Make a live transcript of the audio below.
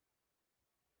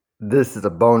This is a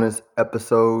bonus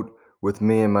episode with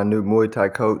me and my new Muay Thai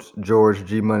coach, George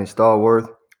G Money Stallworth.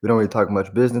 We don't really talk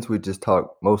much business, we just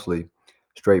talk mostly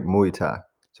straight Muay Thai.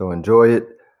 So enjoy it,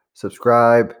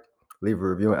 subscribe, leave a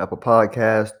review on Apple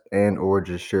Podcast, and or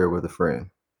just share it with a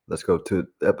friend. Let's go to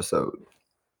the episode.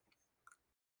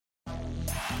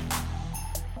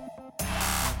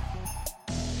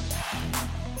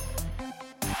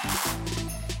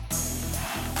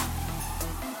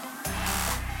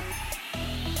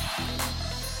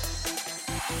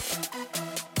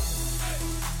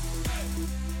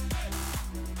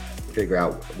 Figure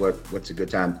out what's a good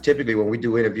time. Typically, when we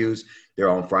do interviews, they're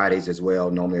on Fridays as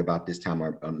well. Normally about this time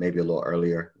or maybe a little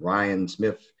earlier. Ryan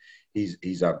Smith, he's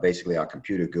basically our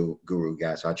computer guru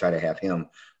guy. So I try to have him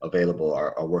available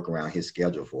or work around his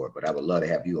schedule for it. But I would love to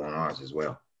have you on ours as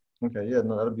well. Okay, yeah,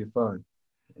 no, that'll be fun.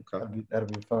 Okay. That'll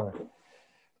be fun.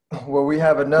 Well, we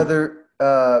have another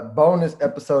bonus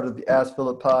episode of the Ask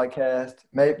Philip podcast.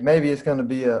 Maybe it's going to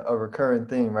be a recurring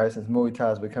theme, right? Since Muay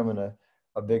Thai is becoming a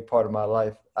big part of my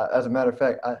life. As a matter of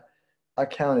fact, I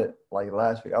counted like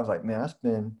last week. I was like, man,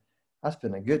 I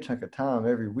spend a good chunk of time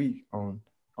every week on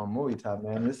Muay Thai,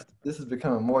 man. This is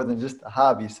becoming more than just a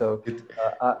hobby. So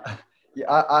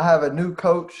I have a new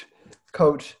coach,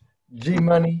 Coach G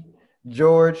Money,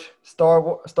 George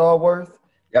Stallworth.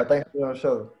 Yep. Thanks for being on the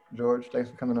show, George. Thanks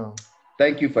for coming on.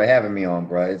 Thank you for having me on,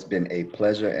 bro. It's been a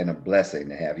pleasure and a blessing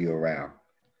to have you around.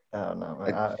 I don't know,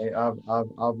 man.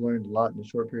 I've learned a lot in a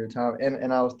short period of time,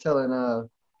 and I was telling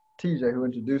TJ, who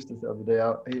introduced us the other day,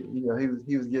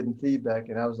 he was getting feedback,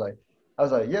 and I was like,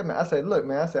 yeah, man. I said, look,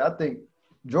 man. I think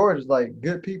George is like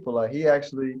good people. Like he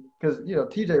actually, because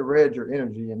TJ read your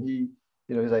energy, and he's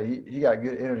like he got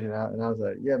good energy now, and I was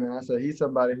like, yeah, man. I said he's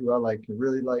somebody who I like can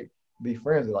really like be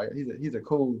friends with. Like he's a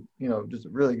cool, just a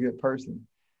really good person,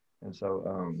 and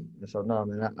so no,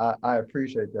 man. I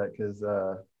appreciate that because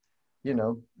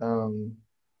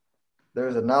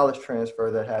there's a knowledge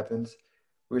transfer that happens,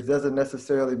 which doesn't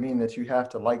necessarily mean that you have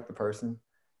to like the person.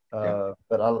 But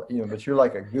you're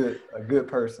like a good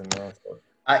person, man. So.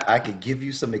 I could give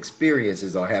you some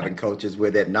experiences on having coaches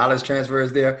where that knowledge transfer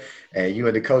is there, and you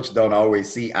and the coach don't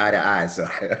always see eye to eye. So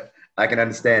I can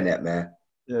understand that, man.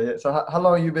 Yeah. So how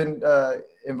long you been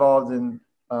involved in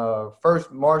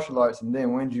first martial arts, and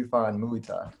then when did you find Muay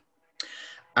Thai?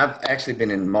 I've actually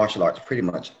been in martial arts pretty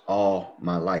much all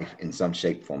my life in some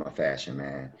shape, form, or fashion,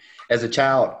 man. As a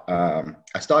child,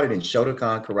 I started in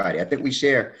Shotokan karate. I think we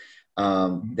share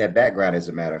that background, as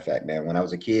a matter of fact, man. When I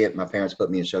was a kid, my parents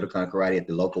put me in Shotokan karate at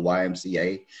the local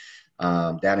YMCA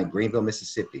down in Greenville,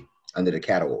 Mississippi, under the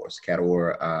Cattle Wars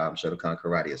Shotokan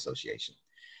Karate Association.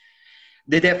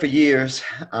 Did that for years.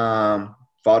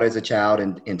 Fought as a child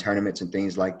in tournaments and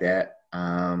things like that.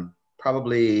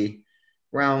 Probably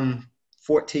around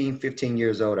 14, 15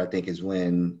 years old, I think, is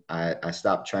when I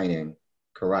stopped training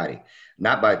karate.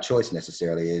 Not by choice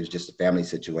necessarily. It was just a family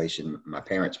situation. My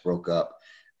parents broke up,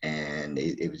 and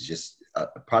it was just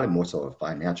probably more so a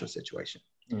financial situation.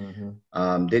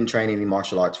 Mm-hmm. Didn't train any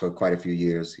martial arts for quite a few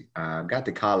years. Got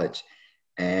to college,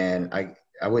 and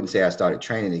I wouldn't say I started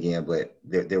training again, but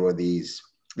there were these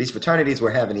fraternities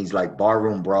were having these like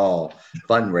barroom brawl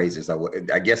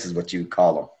fundraisers, I guess is what you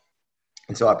call them.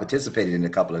 And so I participated in a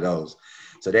couple of those.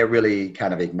 So that really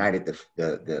kind of ignited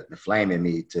the flame in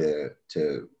me to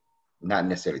not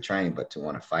necessarily train, but to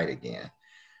want to fight again.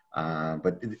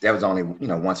 But that was only,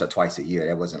 once or twice a year.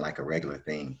 That wasn't like a regular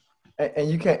thing. And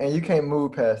you can't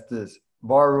move past this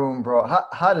barroom brawl.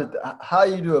 How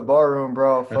you do a barroom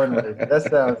brawl fundraiser? That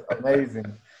sounds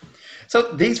amazing.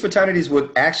 So these fraternities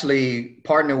would actually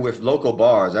partner with local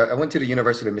bars. I went to the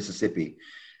University of Mississippi.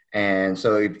 And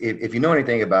so if you know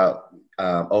anything about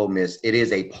Ole Miss, it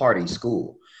is a party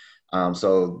school.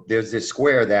 So there's this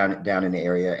square down in the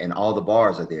area, and all the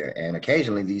bars are there. And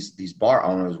occasionally these bar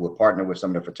owners would partner with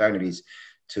some of the fraternities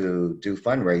to do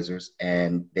fundraisers,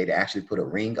 and they'd actually put a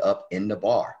ring up in the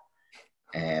bar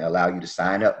and allow you to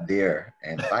sign up there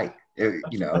and fight.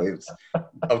 It's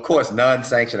of course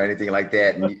non-sanctioned or anything like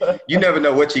that, and you never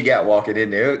know what you got walking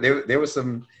in there. There was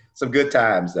some good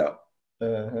times though.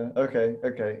 Okay.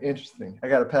 Interesting. I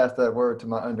got to pass that word to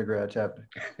my undergrad chapter.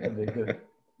 That'd be good.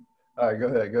 All right, go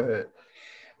ahead.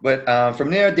 But from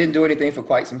there, didn't do anything for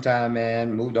quite some time,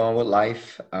 man. Moved on with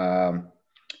life.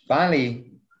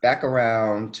 Finally, back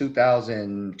around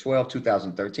 2012,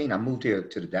 2013, I moved here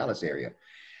to the Dallas area.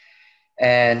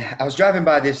 And I was driving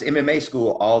by this MMA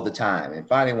school all the time. And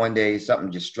finally, one day,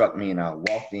 something just struck me, and I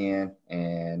walked in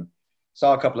and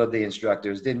saw a couple of the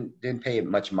instructors. Didn't pay it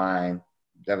much mind.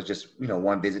 That was just,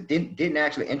 one visit. Didn't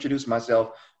actually introduce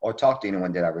myself or talk to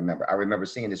anyone that I remember. I remember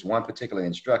seeing this one particular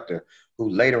instructor who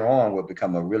later on would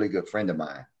become a really good friend of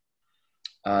mine.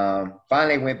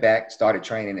 Finally went back, started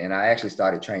training, and I actually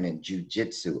started training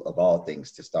jujitsu of all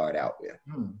things to start out with,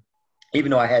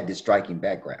 even though I had this striking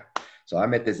background. So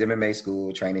I'm at this MMA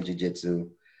school training jujitsu,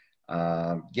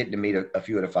 getting to meet a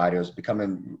few of the fighters,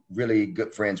 becoming really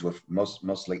good friends with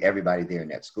mostly everybody there in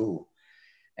that school.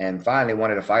 And finally,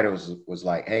 one of the fighters was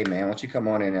like, "Hey, man, why don't you come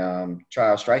on and try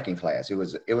our striking class?"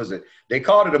 They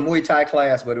called it a Muay Thai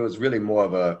class, but it was really more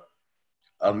of a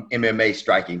MMA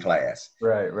striking class.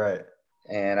 Right.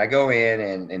 And I go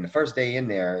in, and the first day in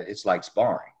there, it's like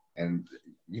sparring. And,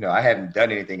 I hadn't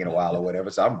done anything in a while or whatever,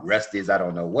 so I'm rusty as I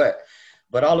don't know what.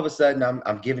 But all of a sudden,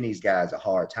 I'm giving these guys a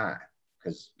hard time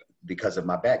because of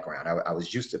my background. I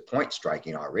was used to point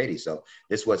striking already, so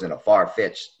this wasn't a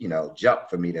far-fetched, jump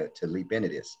for me to leap into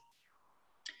this.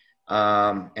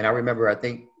 And I remember, I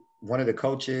think one of the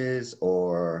coaches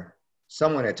or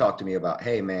someone had talked to me about,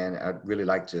 "Hey, man, I'd really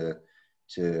like to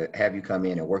have you come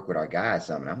in and work with our guys."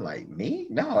 Something. I'm like, "Me?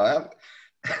 No,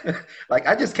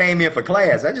 I just came in for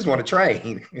class. I just want to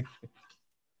train."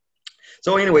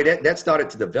 So anyway, that started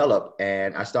to develop,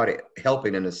 and I started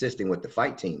helping and assisting with the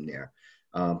fight team there,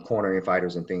 cornering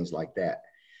fighters and things like that.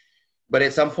 But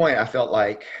at some point, I felt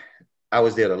like I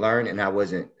was there to learn, and I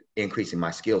wasn't increasing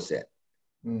my skill set.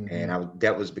 And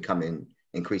that was becoming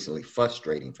increasingly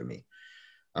frustrating for me.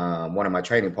 One of my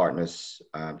training partners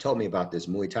told me about this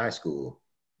Muay Thai school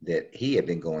that he had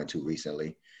been going to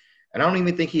recently. And I don't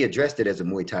even think he addressed it as a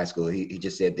Muay Thai school. He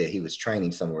just said that he was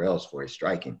training somewhere else for his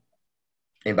striking.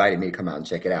 Invited me to come out and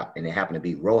check it out. And it happened to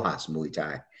be Rojas Muay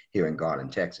Thai here in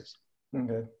Garland, Texas.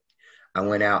 Okay. I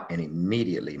went out, and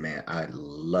immediately, man, I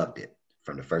loved it.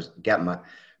 From the first, got my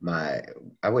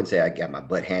I wouldn't say I got my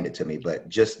butt handed to me, but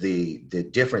just the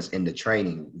difference in the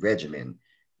training regimen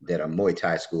that a Muay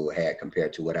Thai school had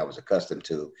compared to what I was accustomed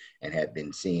to and had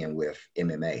been seeing with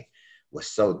MMA was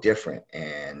so different.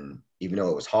 And even though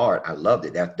it was hard, I loved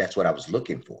it. That's what I was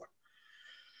looking for.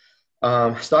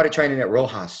 Started training at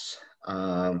Rojas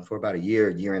for about a year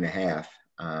and a half,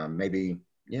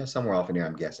 somewhere off in there,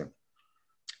 I'm guessing.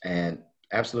 And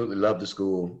absolutely loved the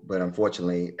school, but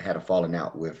unfortunately had a falling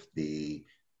out with the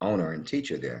owner and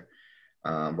teacher there.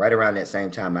 Right around that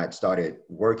same time, I'd started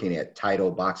working at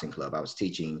Title Boxing Club. I was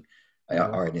teaching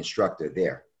or an instructor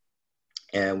there.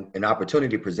 And an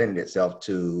opportunity presented itself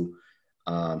to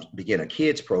begin a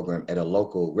kids program at a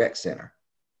local rec center.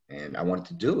 And I wanted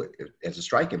to do it as a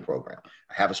striking program.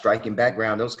 I have a striking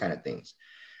background, those kind of things.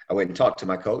 I went and talked to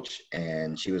my coach,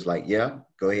 and she was like, "Yeah,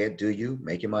 go ahead, do you,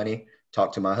 make your money,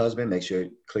 talk to my husband, make sure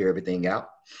clear everything out."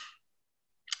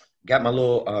 Got my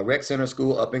little rec center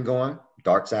school up and going,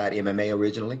 Dark Side MMA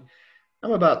originally.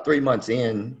 I'm about 3 months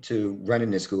in to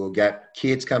running this school. Got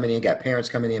kids coming in, got parents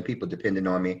coming in, people depending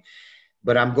on me.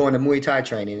 But I'm going to Muay Thai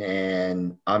training,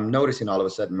 and I'm noticing all of a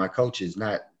sudden my coach is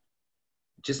not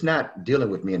dealing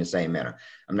with me in the same manner.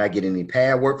 I'm not getting any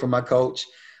pad work from my coach.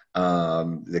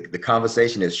 The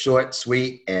conversation is short,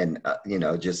 sweet, and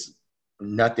just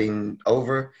nothing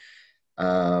over.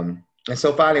 And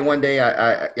so finally one day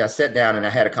I sat down and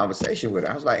I had a conversation with her.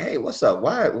 I was like, "Hey, what's up?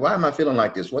 Why am I feeling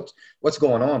like this? What's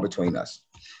going on between us?"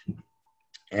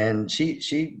 And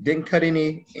she didn't cut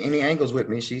any angles with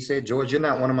me. She said, "George, you're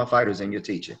not one of my fighters and you're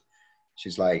teaching."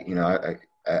 She's like,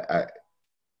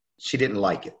 she didn't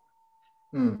like it.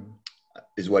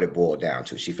 Is what it boiled down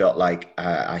to. She felt like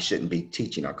I shouldn't be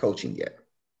teaching or coaching yet.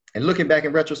 And looking back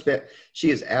in retrospect, she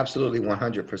is absolutely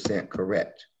 100%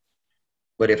 correct.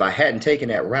 But if I hadn't taken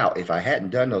that route, if I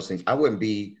hadn't done those things, I wouldn't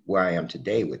be where I am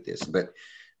today with this. But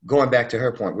going back to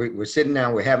her point, we're sitting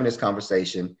down, we're having this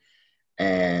conversation,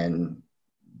 and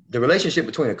the relationship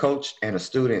between a coach and a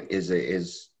student is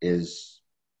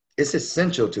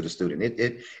essential to the student.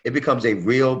 It becomes a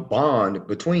real bond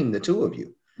between the two of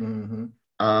you.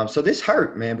 So this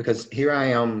hurt, man, because here I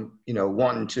am,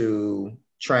 wanting to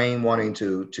train, wanting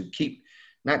to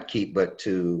but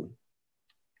to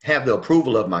have the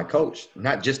approval of my coach,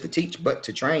 not just to teach, but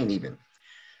to train even.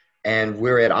 And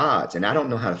we're at odds, and I don't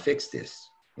know how to fix this,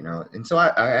 And so I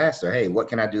asked her, "Hey, what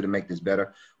can I do to make this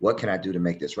better? What can I do to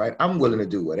make this right? I'm willing to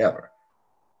do whatever,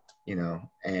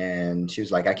 And she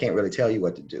was like, "I can't really tell you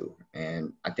what to do."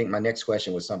 And I think my next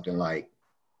question was something like,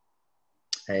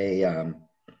 "Hey,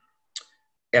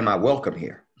 am I welcome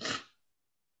here?"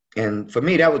 And for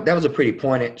me, that was a pretty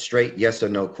pointed, straight yes or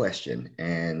no question.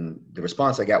 And the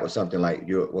response I got was something like,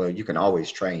 "You can always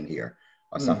train here,"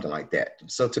 or something like that.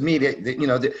 So to me,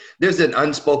 there's an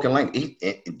unspoken language,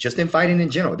 just in fighting in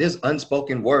general. There's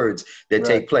unspoken words that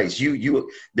take place.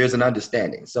 There's an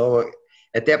understanding. So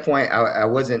at that point,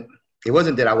 it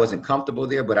wasn't that I wasn't comfortable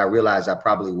there, but I realized I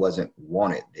probably wasn't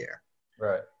wanted there.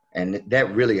 Right. And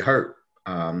that really hurt.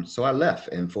 So I left.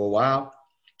 And for a while,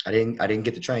 I didn't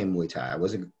get to train Muay Thai. I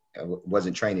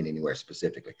wasn't training anywhere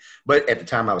specifically. But at the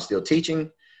time, I was still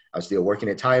teaching. I was still working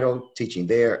at Title, teaching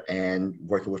there, and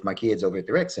working with my kids over at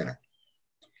the rec center.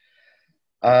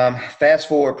 Fast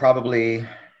forward probably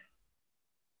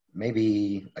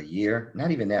maybe a year,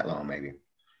 not even that long, maybe.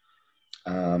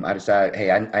 I decided,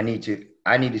 hey, I need to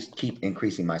keep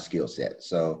increasing my skill set.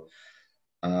 So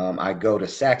I go to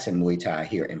Saxon Muay Thai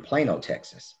here in Plano,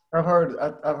 Texas. I've heard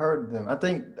of them. I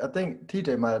think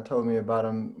TJ might have told me about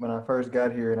them when I first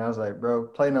got here, and I was like, bro,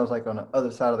 Plano's like on the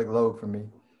other side of the globe for me.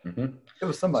 Mm-hmm. It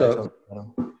was somebody told me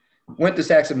about them. Went to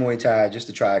Saxon Muay Thai just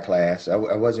to try a class. I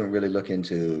wasn't really looking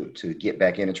to get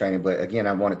back into training, but again,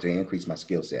 I wanted to increase my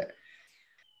skill set.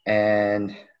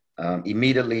 And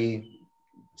immediately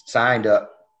signed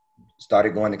up,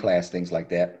 started going to class, things like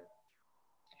that.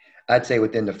 I'd say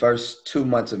within the first 2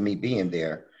 months of me being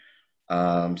there,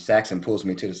 Saxon pulls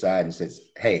me to the side and says,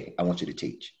 hey, I want you to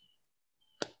teach.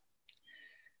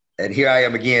 And here I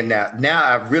am again now. Now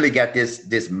I've really got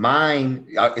this mind.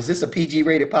 Is this a PG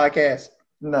rated podcast?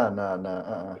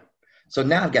 No. So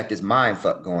now I've got this mind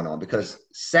fuck going on because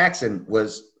Saxon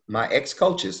was my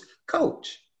ex-coach's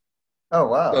coach. Oh,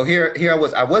 wow. So here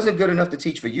I wasn't good enough to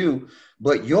teach for you,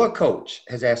 but your coach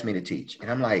has asked me to teach. And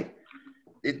I'm like,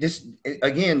 this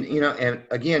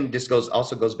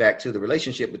also goes back to the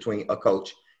relationship between a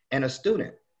coach and a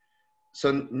student.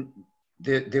 So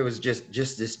there was just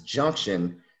this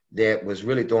junction that was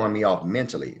really throwing me off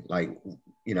mentally. Like,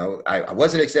 I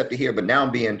wasn't accepted here, but now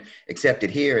I'm being accepted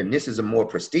here. And this is a more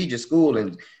prestigious school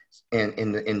in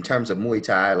terms of Muay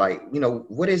Thai. Like,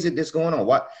 what is it that's going on?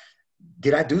 What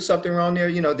did I do something wrong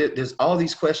there? There's all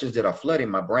these questions that are flooding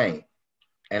my brain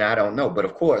and I don't know. But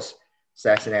of course,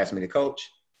 Saxon asked me to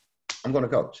coach. I'm going to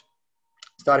coach.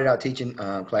 Started out teaching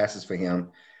classes for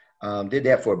him. Did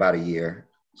that for about a year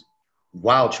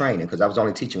while training because I was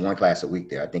only teaching one class a week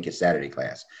there. I think it's Saturday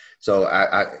class. So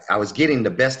I was getting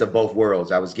the best of both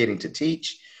worlds. I was getting to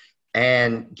teach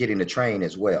and getting to train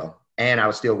as well. And I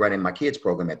was still running my kids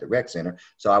program at the rec center.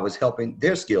 So I was helping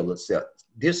their skill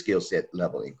set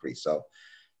level increase. So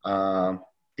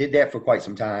did that for quite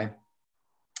some time.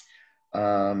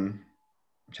 I'm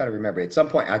trying to remember. At some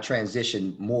point, I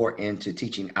transitioned more into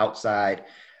teaching outside.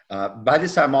 By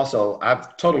this time, also,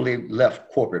 I've totally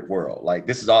left corporate world. Like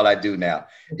this is all I do now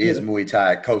is Muay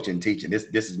Thai coaching, teaching. This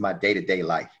is my day-to-day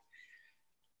life.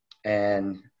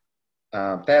 And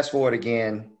fast forward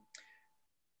again.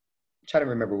 I'm trying to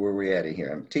remember where we're at in here.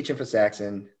 I'm teaching for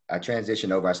Saxon. I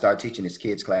transitioned over. I started teaching his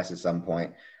kids class at some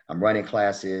point. I'm running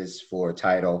classes for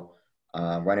Title,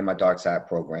 running my Dark Side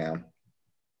program.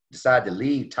 Decided to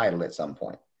leave Title at some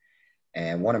point.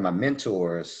 And one of my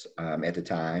mentors at the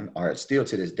time, or still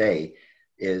to this day,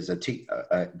 is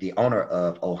the owner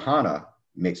of Ohana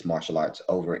Mixed Martial Arts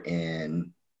over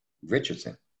in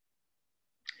Richardson.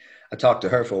 I talked to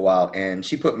her for a while, and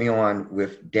she put me on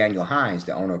with Daniel Hines,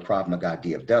 the owner of Krav Maga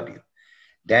DFW.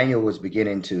 Daniel was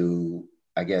beginning to,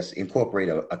 I guess, incorporate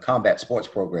a combat sports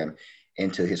program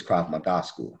into his Krav Maga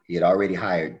school. He had already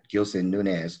hired Gilson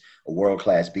Nunez, a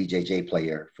world-class BJJ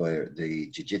player for the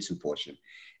jiu-jitsu portion.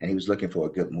 And he was looking for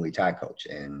a good Muay Thai coach.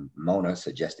 And Mona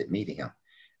suggested me to him.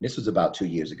 This was about 2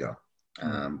 years ago.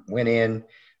 Went in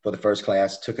for the first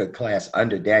class, took a class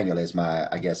under Daniel as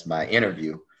my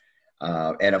interview.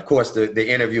 And of course, the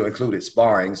interview included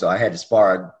sparring. So I had to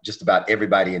spar just about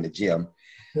everybody in the gym.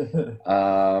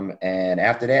 And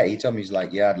after that, he told me, he's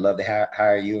like, yeah, I'd love to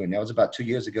hire you. And that was about 2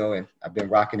 years ago. And I've been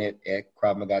rocking it at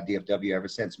Krav Maga DFW ever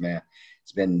since, man.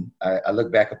 It's been, I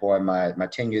look back upon my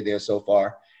tenure there so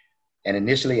far. And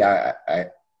initially, I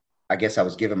guess I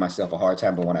was giving myself a hard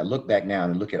time. But when I look back now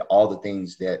and look at all the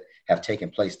things that have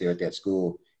taken place there at that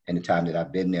school in the time that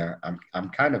I've been there, I'm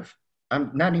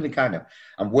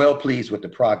well pleased with the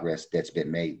progress that's been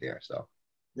made there. So,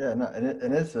 yeah, no,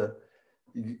 and it's a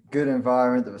good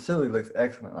environment. The facility looks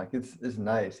excellent. Like it's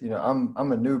nice. I'm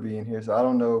a newbie in here, so I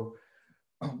don't know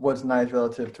what's nice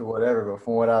relative to whatever. But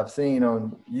from what I've seen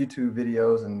on YouTube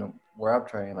videos and where I've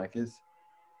trained, like you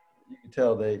can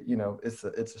tell it's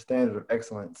a standard of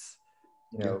excellence.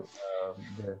 There.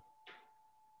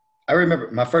 I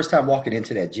remember my first time walking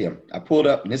into that gym. I pulled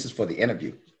up, and this is for the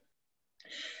interview.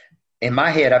 In my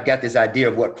head, I've got this idea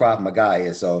of what Krav Maga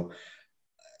is. So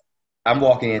I'm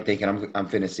walking in thinking I'm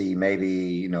finna see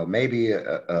maybe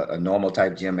a normal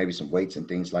type gym, maybe some weights and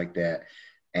things like that,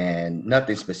 and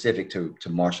nothing specific to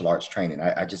martial arts training.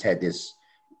 I just had this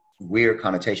weird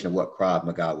connotation of what Krav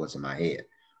Maga was in my head.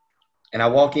 And I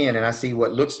walk in and I see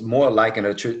what looks more like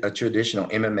a traditional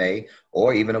MMA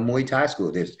or even a Muay Thai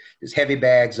school. There's heavy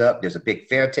bags up. There's a big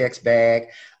Fairtex bag.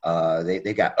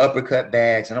 They got uppercut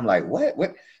bags. And I'm like, what?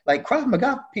 Like Krav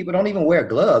Maga people don't even wear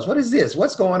gloves. What is this?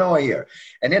 What's going on here?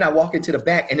 And then I walk into the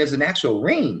back and there's an actual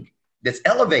ring that's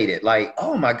elevated. Like,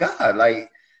 oh my God,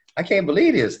 like I can't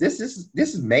believe this. This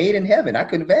is made in heaven. I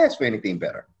couldn't have asked for anything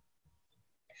better.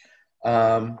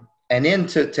 And then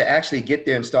to actually get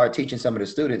there and start teaching some of the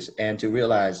students and to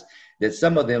realize that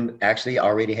some of them actually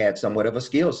already had somewhat of a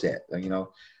skill set. You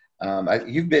know,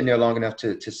 you've been there long enough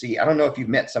to see, I don't know if you've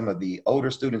met some of the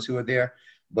older students who are there,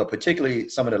 but particularly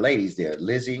some of the ladies there,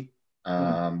 Lizzie,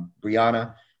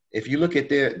 Brianna. If you look at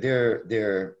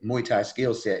their Muay Thai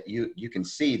skill set, you can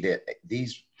see that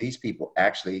these people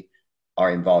actually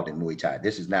are involved in Muay Thai.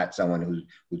 This is not someone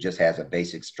who just has a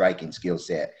basic striking skill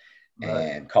set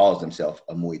and calls themselves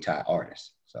a Muay Thai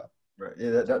artist. So right,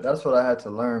 yeah, that's what I had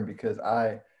to learn because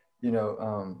you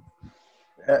know,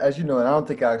 as you know, and I don't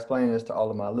think I explained this to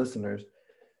all of my listeners.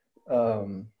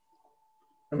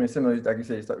 I mean, similarly, like you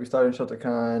said, we started in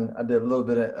Shotokan. I did a little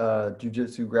bit of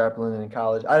jiu-jitsu grappling in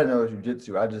college. I didn't know it was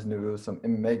jiu-jitsu. I just knew it was some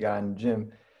MMA guy in the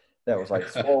gym that was like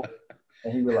swole.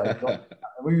 And he was like,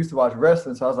 we used to watch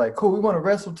wrestling. So I was like, cool, we want to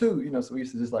wrestle too. You know, so we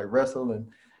used to just like wrestle and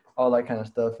all that kind of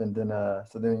stuff. And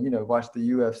then, you know, watch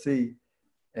the UFC.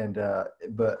 And,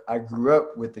 but I grew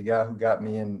up with the guy who got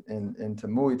me into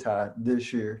Muay Thai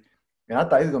this year. And I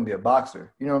thought he was going to be a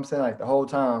boxer. You know what I'm saying? Like the whole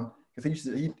time. Because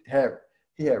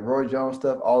he had Roy Jones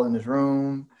stuff all in his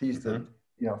room. He used to,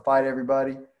 you know, fight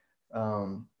everybody.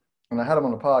 And I had him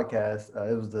on the podcast.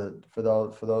 It was for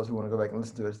those who want to go back and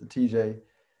listen to it, it's the TJ.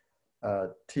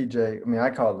 TJ. I mean, I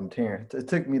called him Terrence. It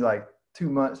took me like 2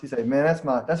 months. He said, "Man,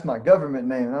 that's my government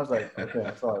name." And I was like, "Okay,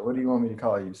 I'm sorry. What do you want me to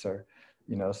call you, sir?"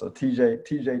 You know, so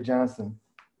TJ Johnson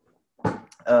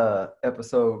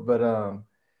episode.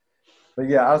 But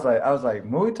yeah, I was like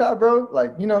Muay Thai, bro.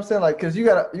 Like, you know what I'm saying? Like, cause you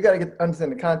gotta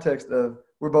understand the context of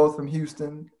we're both from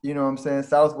Houston. You know what I'm saying?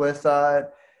 Southwest side.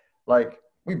 Like,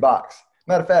 we box.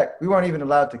 Matter of fact, we weren't even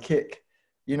allowed to kick.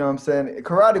 You know what I'm saying?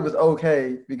 Karate was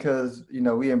okay because, you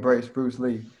know, we embraced Bruce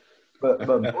Lee. But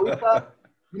Muay Thai,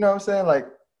 you know what I'm saying? Like,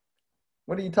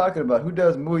 what are you talking about? Who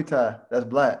does Muay Thai? That's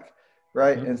black,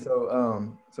 right? Mm-hmm. And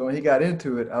so when he got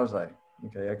into it, I was like,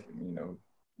 okay, you know,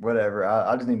 whatever.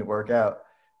 I just need to work out.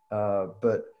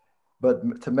 But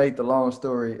to make the long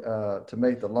story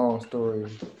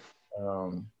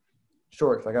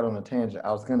short, because I got on a tangent,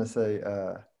 I was gonna say,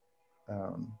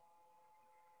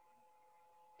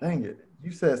 dang it,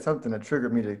 you said something that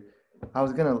triggered me to. I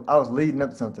was leading up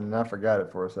to something and I forgot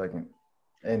it for a second.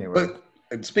 Anyway,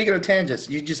 but speaking of tangents,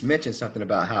 you just mentioned something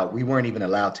about how we weren't even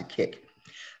allowed to kick.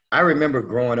 I remember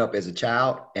growing up as a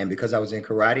child, and because I was in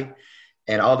karate.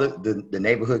 And all the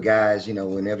neighborhood guys, you know,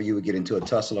 whenever you would get into a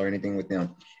tussle or anything with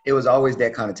them, it was always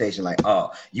that connotation like,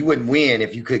 oh, you wouldn't win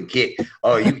if you couldn't kick.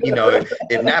 Oh, you know,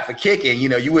 if not for kicking, you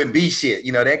know, you wouldn't be shit,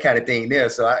 you know, that kind of thing there.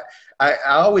 So I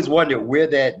always wondered where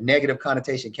that negative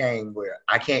connotation came, where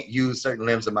I can't use certain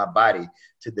limbs of my body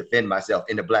to defend myself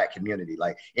in the black community.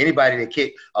 Like anybody that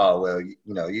kick, oh, well, you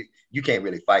know, you can't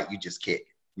really fight, you just kick.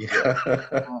 You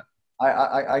know?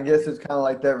 I guess it's kind of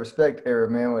like that respect era,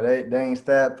 man, where they ain't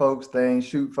stab folks, they ain't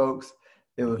shoot folks.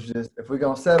 It was just, if we're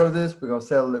going to settle this, we're going to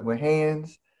settle it with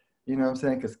hands. You know what I'm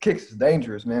saying? Because kicks is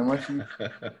dangerous, man. Once you,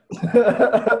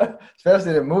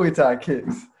 especially the Muay Thai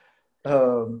kicks.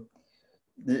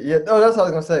 Yeah, that's what I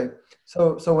was going to say.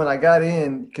 So when I got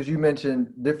in, because you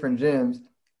mentioned different gyms,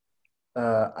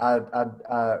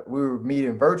 we were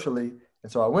meeting virtually.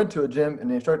 And so I went to a gym,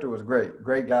 and the instructor was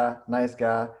great guy, nice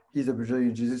guy. He's a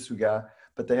Brazilian Jiu-Jitsu guy,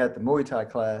 but they had the Muay Thai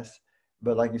class.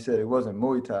 But like you said, it wasn't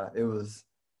Muay Thai. It was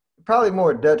probably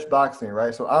more Dutch boxing,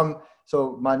 right?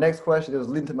 So my next question, it was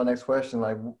leading to my next question,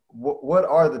 like what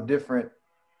are the different,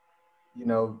 you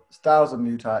know, styles of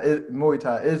Muay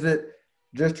Thai? Is it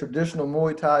just traditional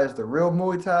Muay Thai is the real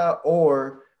Muay Thai,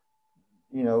 or,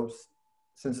 you know,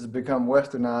 since it's become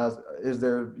westernized, is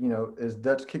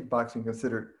Dutch kickboxing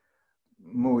considered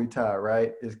Muay Thai,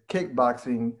 right? Is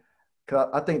kickboxing, cause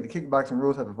I think the kickboxing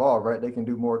rules have evolved, right? They can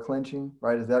do more clinching,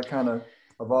 right? Is that kind of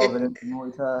evolving into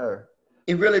Muay Thai? Or?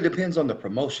 It really depends on the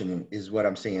promotion is what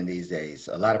I'm seeing these days.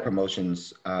 A lot of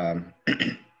promotions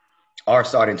are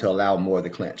starting to allow more of the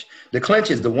clinch. The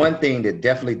clinch is the one thing that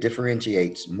definitely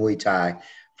differentiates Muay Thai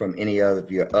from any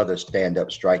of your other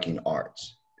stand-up striking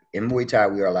arts. In Muay Thai,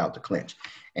 we are allowed to clinch.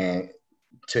 And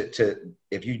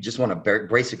if you just want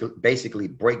to basically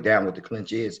break down what the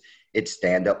clinch is, it's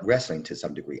stand-up wrestling to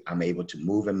some degree. I'm able to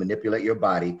move and manipulate your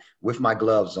body with my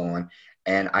gloves on,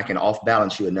 and I can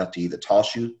off-balance you enough to either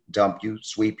toss you, dump you,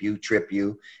 sweep you, trip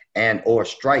you, and or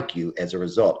strike you as a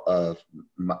result of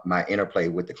my interplay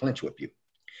with the clinch whip you.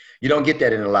 You don't get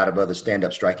that in a lot of other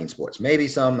stand-up striking sports. Maybe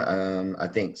some, I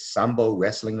think sambo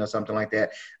wrestling or something like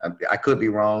that. I could be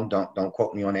wrong. Don't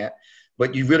quote me on that.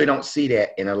 But you really don't see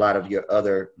that in a lot of your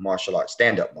other martial arts,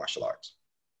 stand-up martial arts.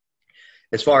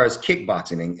 As far as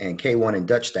kickboxing and K1 and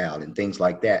Dutch style and things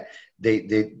like that,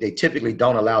 they typically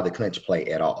don't allow the clinch play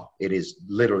at all. It is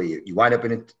literally, you wind up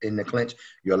in the clinch,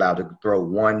 you're allowed to throw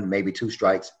one, maybe two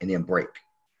strikes and then break.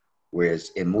 Whereas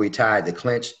in Muay Thai, the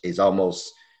clinch is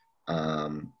almost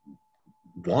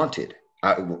wanted.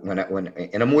 When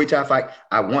in a Muay Thai fight,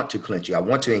 I want to clinch you. I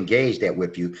want to engage that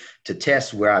with you to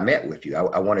test where I'm at with you.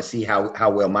 I want to see how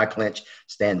well my clinch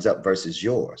stands up versus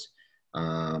yours.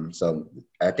 So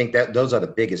I think that those are the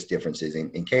biggest differences. In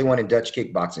K1 and Dutch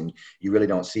kickboxing, you really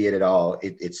don't see it at all.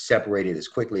 It's separated as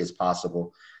quickly as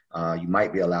possible. You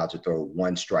might be allowed to throw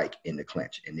one strike in the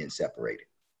clinch and then separate it.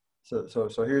 So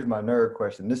here's my nerd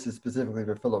question. This is specifically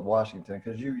for Philip Washington,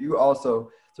 because you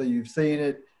also, so you've seen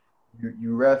it,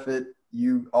 you ref it,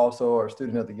 you also are a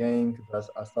student of the game, because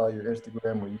I saw your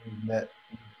Instagram where you met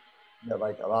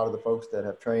like a lot of the folks that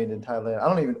have trained in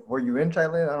Thailand. Were you in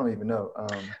Thailand? I don't even know.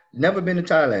 Never been to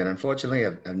Thailand, unfortunately.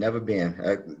 I've never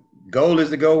been. Goal is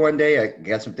to go one day. I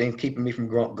got some things keeping me from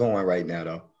going right now,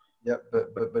 though. Yep,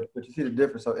 but you see the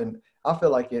difference. So, and I feel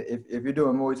like if you're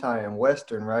doing Muay Thai and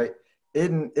Western, right?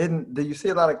 Do you see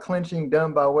a lot of clinching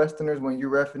done by Westerners when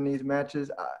you're reffing these matches?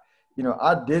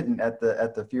 I didn't at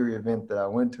the Fury event that I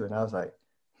went to, and I was like,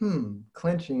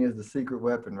 clinching is the secret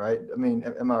weapon, right? I mean,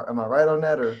 am I right on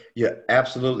that? Or you're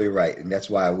absolutely right, and that's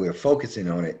why we're focusing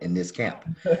on it in this camp.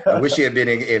 I wish you had been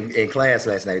in class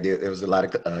last night. There was a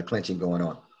lot of clinching going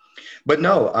on, but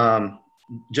no,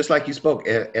 just like you spoke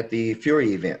at the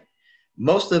Fury event,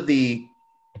 most of the,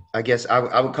 I guess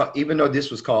I would call, even though this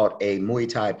was called a Muay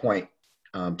Thai point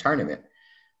tournament,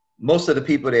 most of the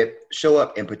people that show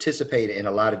up and participate in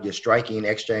a lot of your striking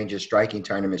exchanges, striking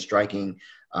tournaments, striking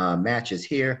matches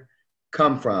here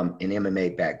come from an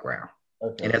MMA background.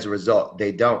 Okay. And as a result,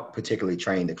 they don't particularly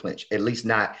train the clinch, at least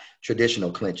not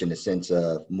traditional clinch in the sense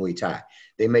of Muay Thai.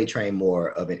 They may train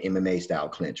more of an MMA style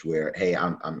clinch where, hey,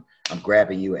 I'm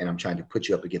grabbing you and I'm trying to put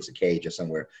you up against a cage or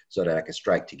somewhere so that I can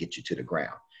strike to get you to the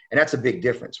ground. And that's a big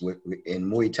difference. In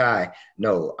Muay Thai,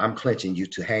 no, I'm clinching you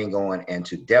to hang on and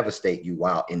to devastate you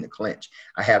while in the clinch.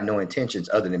 I have no intentions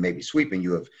other than maybe sweeping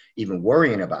you of even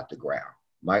worrying about the ground.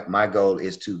 My goal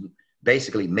is to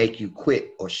basically make you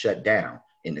quit or shut down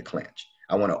in the clinch.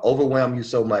 I want to overwhelm you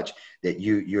so much that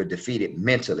you're defeated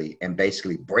mentally and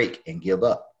basically break and give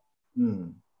up.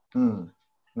 No,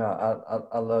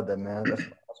 I love that, man. That's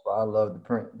why I love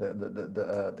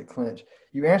the clinch.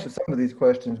 You answered some of these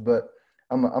questions, but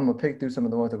I'm gonna pick through some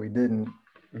of the ones that we didn't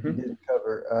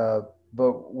cover.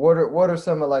 But what are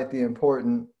some of like the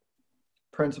important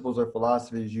principles or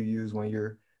philosophies you use when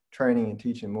you're training and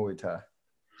teaching Muay Thai?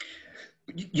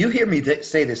 You hear me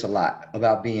say this a lot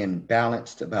about being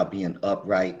balanced, about being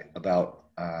upright, about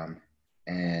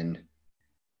and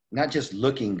not just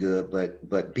looking good,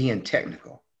 but being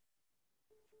technical.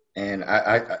 And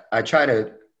I try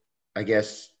to, I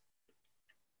guess,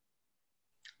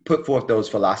 put forth those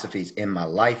philosophies in my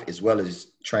life, as well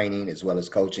as training, as well as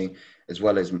coaching, as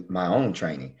well as my own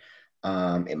training.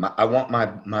 I want my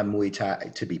Muay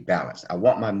Thai to be balanced. I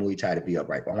want my Muay Thai to be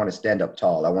upright. I want to stand up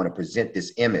tall. I want to present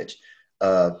this image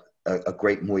of a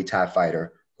great Muay Thai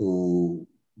fighter who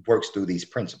works through these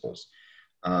principles.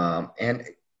 And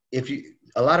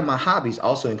a lot of my hobbies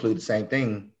also include the same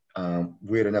thing,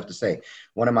 weird enough to say.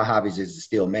 One of my hobbies is the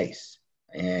steel mace.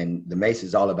 And the mace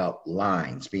is all about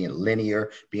lines, being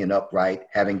linear, being upright,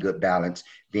 having good balance,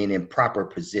 being in proper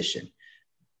position.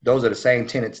 Those are the same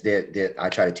tenets that I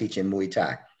try to teach in Muay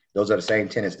Thai. Those are the same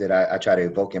tenets that I try to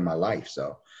evoke in my life.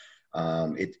 So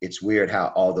it's weird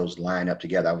how all those line up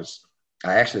together.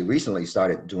 I actually recently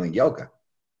started doing yoga.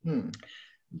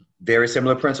 Very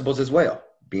similar principles as well.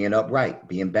 Being upright,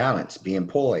 being balanced, being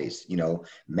poised,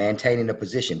 maintaining a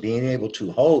position, being able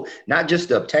to hold, not just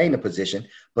to obtain a position,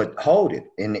 but hold it,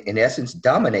 in essence,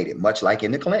 dominate it, much like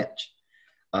in the clinch.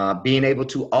 Being able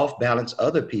to off-balance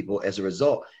other people as a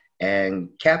result and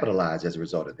capitalize as a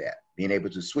result of that. Being able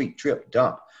to sweep, trip,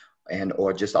 dump,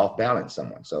 or just off-balance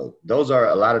someone. So those are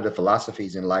a lot of the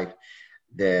philosophies in life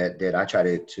that I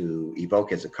try to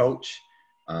evoke as a coach,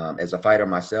 as a fighter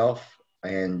myself,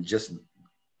 and just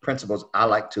principles I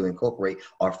like to incorporate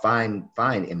or find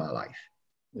in my life.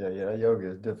 Yeah,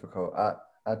 yoga is difficult.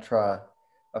 I try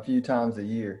a few times a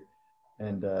year,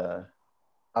 and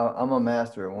I'm a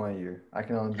master at 1 year. I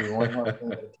can only do one hard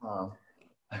thing at a time.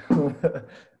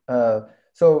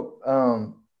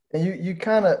 And you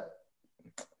kind of,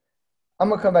 I'm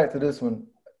gonna come back to this one,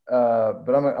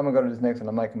 but I'm gonna go to this next one.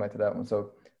 I might come back to that one.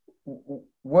 So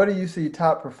what do you see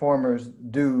top performers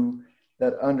do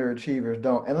that underachievers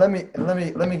don't? And let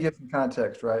me give some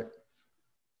context, right?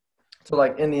 So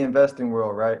like in the investing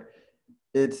world, right?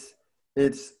 It's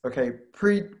it's okay,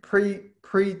 pre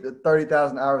the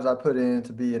 30,000 hours I put in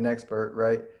to be an expert,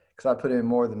 right? Because I put in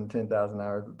more than 10,000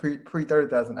 hours. But pre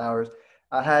 30,000 hours,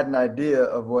 I had an idea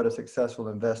of what a successful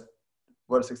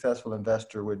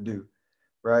investor would do,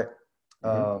 right?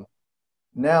 Mm-hmm. Um,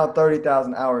 Now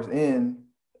 30,000 hours in,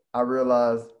 I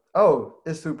realized, oh,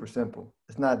 it's super simple.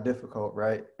 It's not difficult,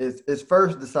 right? It's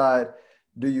first decide,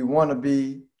 do you want to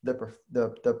be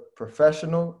the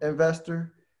professional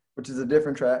investor, which is a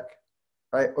different track,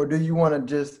 right? Or do you want to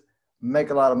just make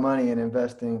a lot of money in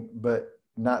investing, but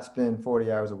not spend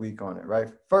 40 hours a week on it, right?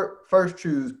 First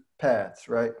choose paths,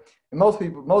 right? And most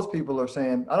people are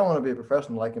saying, I don't want to be a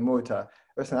professional like in Muay Thai.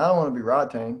 They're saying, I don't want to be Rod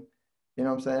Tang. You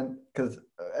know what I'm saying? Because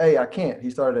hey, I can't. He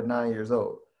started at 9 years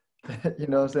old. You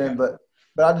know what I'm saying? Yeah.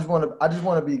 But I just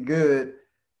want to be good.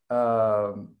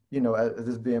 As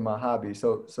this being my hobby.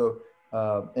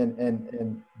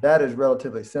 And that is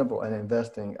relatively simple. And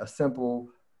investing a simple,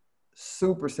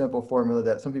 super simple formula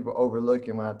that some people overlook.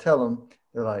 And when I tell them,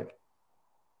 they're like,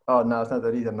 "Oh no, it's not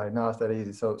that easy." I'm like, "No, it's that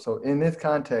easy." So in this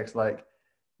context, like,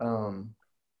 um,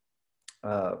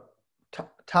 uh,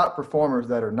 top performers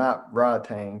that are not Rod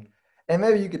Tang. And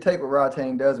maybe you could take what Rod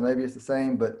Tang does, maybe it's the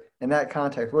same, but in that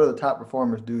context, what do the top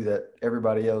performers do that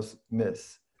everybody else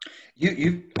miss?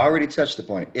 You already touched the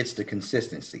point. It's the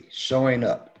consistency, showing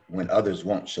up when others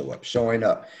won't show up, showing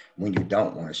up when you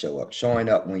don't want to show up, showing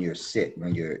up when you're sick,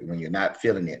 when you're not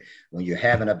feeling it, when you're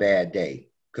having a bad day,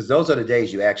 because those are the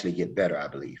days you actually get better, I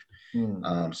believe.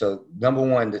 Hmm. So number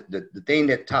one, the thing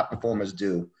that top performers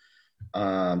do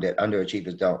that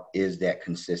underachievers don't is that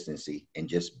consistency and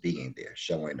just being there,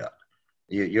 showing up.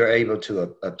 You're able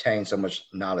to obtain so much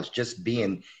knowledge just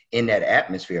being in that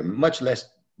atmosphere, much less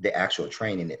the actual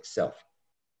training itself.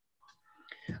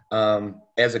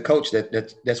 As a coach,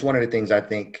 that's one of the things I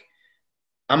think.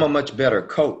 I'm a much better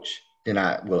coach than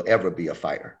I will ever be a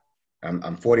fighter.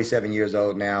 I'm 47 years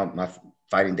old now. My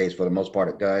fighting days, for the most part,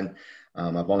 are done.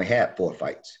 I've only had 4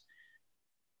 fights,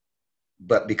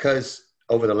 but because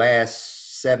over the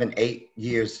last 7, 8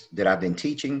 years that I've been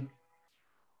teaching,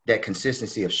 that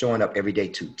consistency of showing up every day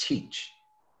to teach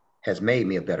has made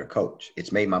me a better coach.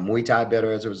 It's made my Muay Thai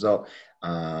better as a result.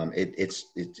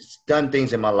 It's done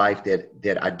things in my life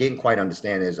that I didn't quite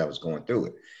understand as I was going through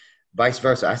it. Vice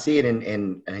versa, I see it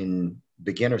in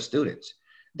beginner students.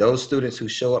 Those students who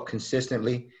show up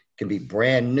consistently can be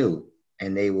brand new,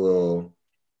 and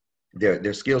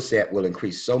their skill set will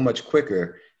increase so much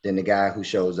quicker than the guy who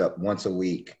shows up once a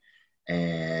week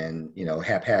and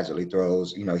haphazardly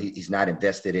throws. He's not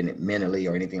invested in it mentally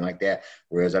or anything like that.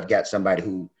 Whereas I've got somebody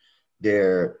who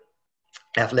their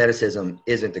athleticism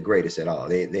isn't the greatest at all.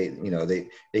 They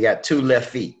got 2 left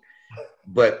feet.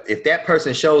 But if that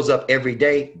person shows up every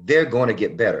day, they're going to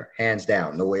get better, hands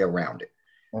down, no way around it.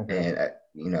 Okay. And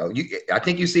I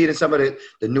think you see it in some of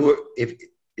the newer. If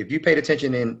you paid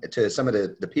attention to some of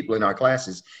the people in our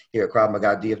classes here at Krav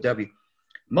Maga DFW,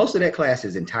 most of that class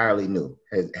is entirely new.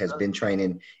 Has been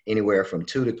training anywhere from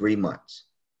 2 to 3 months,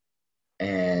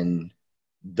 and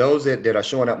those that are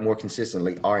showing up more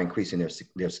consistently are increasing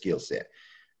their skill set.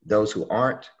 Those who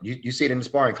aren't, you see it in the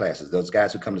sparring classes. Those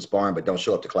guys who come to sparring but don't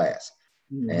show up to class.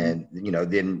 Mhm. And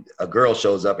then a girl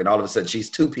shows up and all of a sudden she's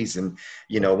two-piecing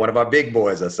one of our big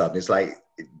boys or something. It's like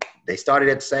they started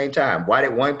at the same time. Why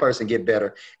did one person get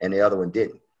better and the other one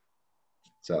didn't?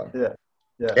 So Yeah.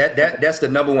 Yeah. that's the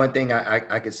number one thing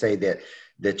I could say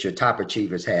that your top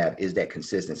achievers have is that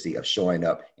consistency of showing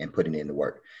up and putting in the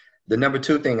work. The number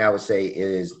two thing I would say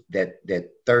is that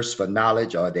thirst for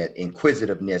knowledge, or that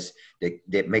inquisitiveness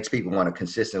that makes people want to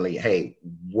consistently, hey,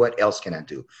 what else can I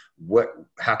do?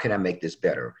 How can I make this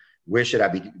better? Where should I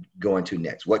be going to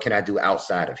next? What can I do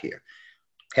outside of here?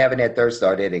 Having that thirst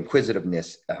or that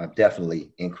inquisitiveness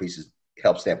definitely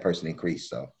helps that person increase.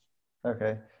 So,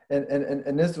 Okay.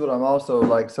 And this is what I'm also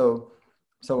like.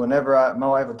 So whenever my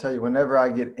wife will tell you, whenever I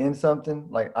get in something,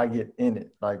 like I get in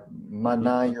it. Like my mhm.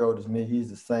 9 year old is me. He's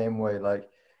the same way. Like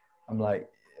I'm like,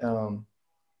 um,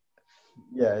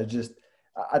 yeah, it's just,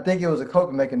 I think it was a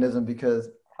coping mechanism because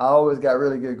I always got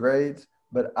really good grades,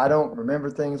 but I don't remember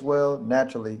things well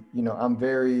naturally. I'm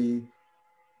very,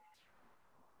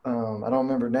 I don't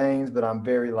remember names, but I'm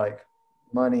very like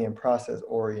money and process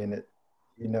oriented,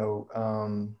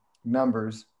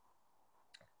 numbers.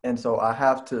 And so I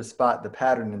have to spot the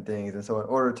pattern in things. And so in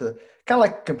order to kind of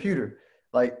like a computer,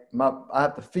 like I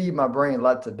have to feed my brain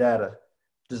lots of data,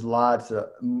 just lots of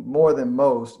more than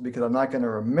most, because I'm not going to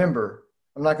remember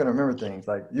things.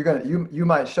 Like you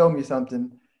might show me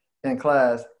something in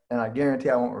class, and I guarantee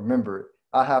I won't remember it.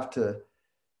 I have to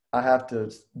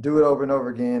do it over and over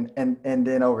again, and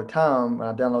then over time, when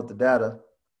I download the data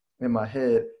in my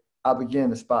head, I begin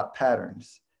to spot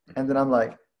patterns, and then I'm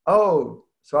like, oh,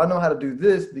 so I know how to do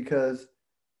this because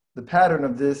the pattern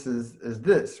of this is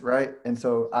this, right? And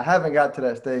so I haven't got to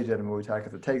that stage yet in Muay Thai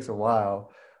because it takes a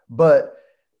while. But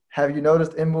have you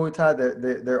noticed in Muay Thai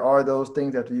that there are those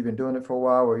things after you've been doing it for a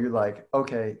while where you're like,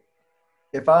 okay,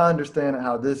 if I understand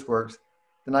how this works,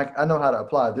 then I know how to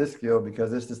apply this skill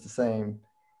because it's just the same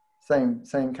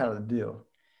kind of deal.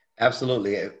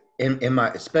 Absolutely. In my,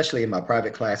 especially in my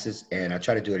private classes, and I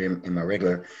try to do it in my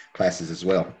regular classes as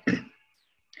well.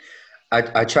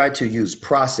 I try to use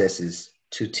processes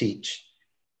to teach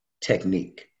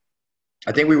technique.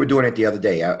 I think we were doing it the other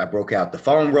day. I broke out the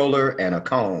foam roller and a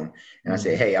cone, and I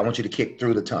said, hey, I want you to kick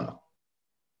through the tunnel.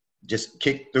 Just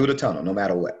kick through the tunnel, no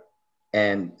matter what.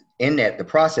 And in that, the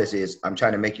process is I'm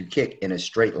trying to make you kick in a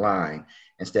straight line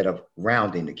instead of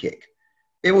rounding the kick.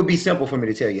 It would be simple for me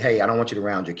to tell you, hey, I don't want you to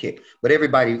round your kick. But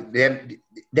everybody,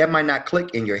 that might not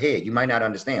click in your head. You might not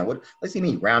understand. What's he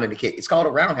mean, rounding the kick? It's called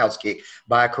a roundhouse kick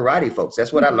by karate folks.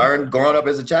 That's what I learned growing up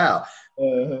as a child.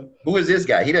 Who is this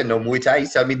guy? He doesn't know Muay Thai.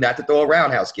 He's telling me not to throw a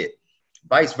roundhouse kick.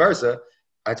 Vice versa.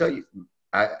 I tell you,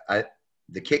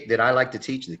 the kick that I like to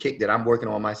teach, the kick that I'm working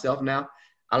on myself now,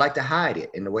 I like to hide it.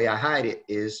 And the way I hide it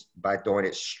is by throwing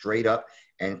it straight up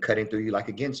and cutting through you like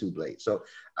a Ginsu blade. So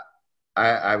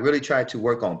I really try to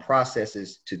work on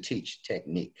processes to teach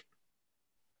technique.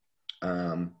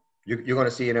 You're going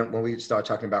to see it when we start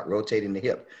talking about rotating the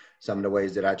hip. Some of the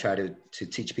ways that I try to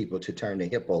teach people to turn the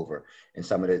hip over, and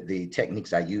some of the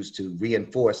techniques I use to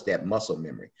reinforce that muscle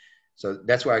memory. So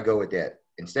that's where I go with that.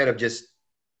 Instead of just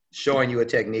showing you a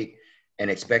technique and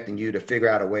expecting you to figure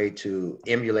out a way to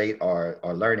emulate or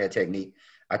learn that technique,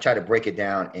 I try to break it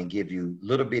down and give you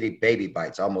little bitty baby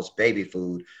bites, almost baby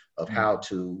food of how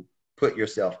to put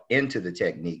yourself into the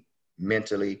technique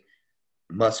mentally,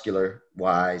 muscular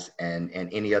wise, and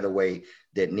any other way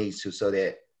that needs to, so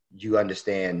that you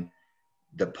understand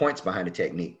the points behind the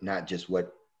technique, not just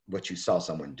what you saw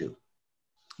someone do.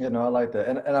 Yeah, no, I like that.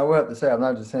 And I will have to say, I'm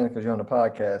not just saying it because you're on the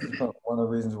podcast. One of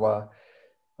the reasons why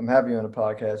I'm having you on the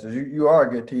podcast is you are a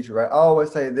good teacher, right? I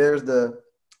always say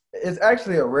it's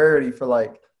actually a rarity for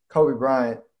like Kobe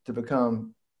Bryant to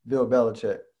become Bill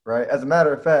Belichick, right? As a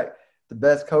matter of fact, the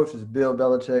best coach is Bill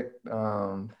Belichick,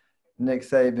 Nick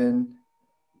Saban,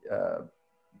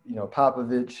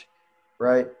 Popovich,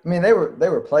 right? I mean, they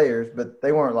were players, but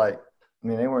they weren't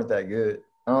they weren't that good.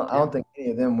 I don't think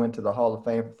any of them went to the Hall of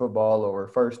Fame for football or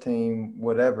first team,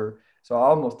 whatever. So I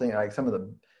almost think like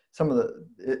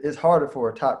it's harder for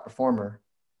a top performer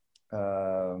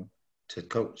to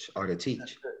coach or to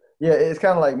teach. Yeah, it's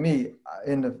kind of like me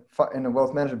in the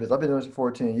wealth management business. I've been doing this for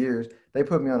 14 years. They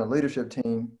put me on a leadership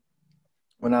team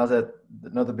when I was at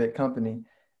another big company.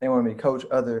 They wanted me to coach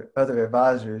other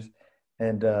advisors,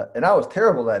 and I was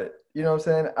terrible at it. You know what I'm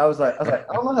saying? I was like, I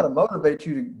don't know how to motivate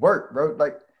you to work, bro.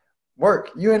 Like,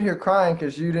 work. You in here crying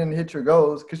because you didn't hit your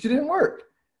goals because you didn't work.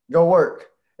 Go work.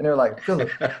 And they're like, Philip,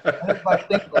 I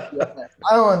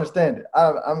don't understand it.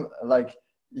 I'm like,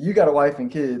 you got a wife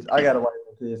and kids. I got a wife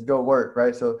and kids. Go work,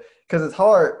 right? So, because it's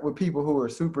hard with people who are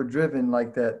super driven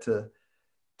like that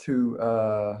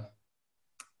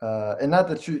and not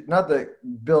that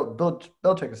Bill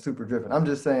Belichick is super driven. I'm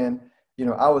just saying,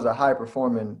 I was a high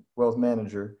performing wealth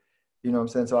manager. You know what I'm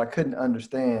saying? So I couldn't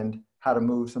understand how to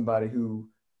move somebody who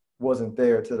wasn't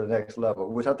there to the next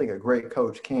level, which I think a great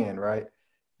coach can, right?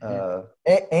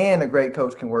 And a great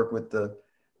coach can work with the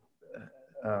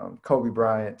Kobe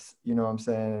Bryants, you know what I'm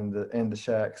saying, and the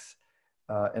Shaqs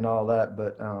and all that.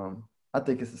 But I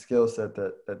think it's a skill set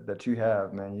that you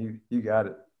have, man. You got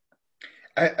it.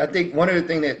 I think one of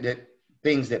the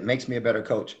things that makes me a better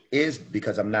coach is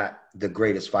because I'm not the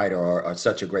greatest fighter or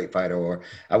such a great fighter, or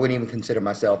I wouldn't even consider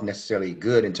myself necessarily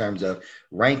good in terms of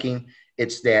ranking.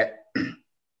 It's that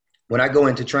when I go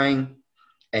into train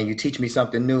and you teach me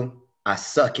something new, I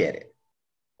suck at it.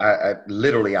 I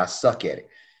literally suck at it.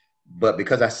 But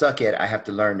because I suck at it, I have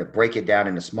to learn to break it down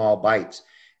into small bites.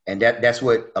 And that's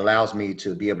what allows me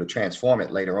to be able to transform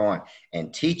it later on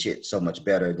and teach it so much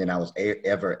better than I was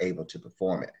ever able to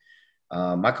perform it.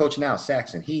 My coach now,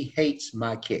 Saxon, he hates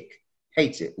my kick,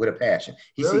 hates it with a passion.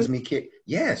 He Really? sees me kick.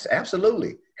 Yes,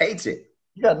 absolutely. Hates it.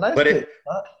 You got a nice kick.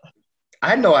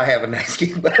 I know I have a nice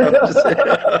kick, but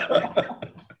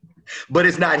but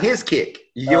it's not his kick.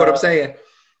 You get what I'm saying?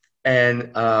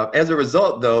 And as a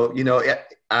result, though,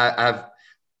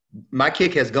 my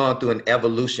kick has gone through an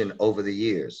evolution over the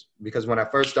years, because when I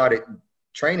first started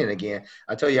training again,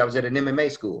 I told you I was at an MMA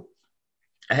school.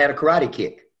 I had a karate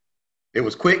kick. It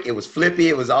was quick, it was flippy,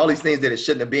 it was all these things that it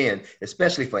shouldn't have been,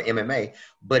 especially for MMA.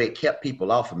 But it kept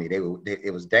people off of me.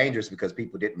 It was dangerous because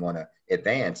people didn't want to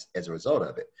advance as a result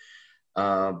of it.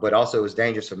 But also it was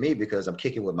dangerous for me because I'm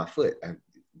kicking with my foot.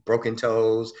 Broken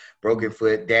toes, broken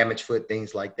foot, damaged foot,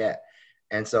 things like that.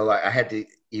 And so I had to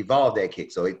evolve that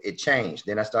kick. So it changed.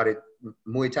 Then I started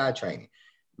Muay Thai training.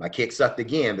 My kick sucked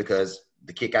again because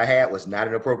the kick I had was not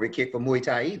an appropriate kick for Muay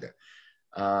Thai either.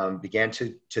 Began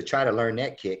to try to learn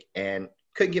that kick and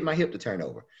couldn't get my hip to turn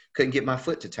over. Couldn't get my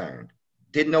foot to turn.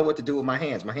 Didn't know what to do with my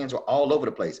hands. My hands were all over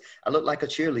the place. I looked like a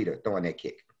cheerleader throwing that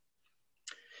kick.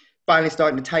 Finally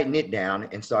starting to tighten it down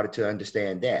and started to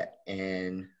understand that.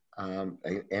 And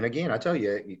again, I tell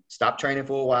you, stopped training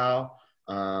for a while,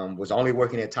 was only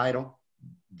working at Title.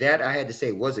 That I had to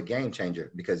say was a game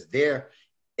changer because there,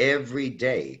 every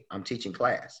day I'm teaching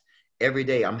class. Every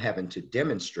day I'm having to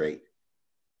demonstrate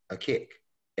a kick.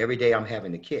 Every day I'm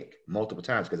having to kick multiple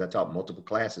times because I taught multiple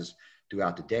classes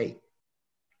throughout the day.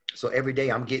 So every day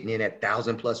I'm getting in at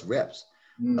 1,000+ reps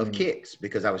of kicks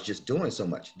because I was just doing so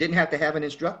much. Didn't have to have an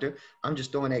instructor. I'm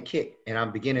just doing that kick. And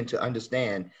I'm beginning to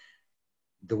understand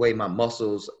the way my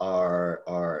muscles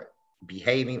are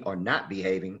behaving or not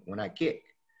behaving when I kick.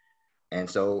 And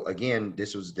so again,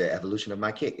 this was the evolution of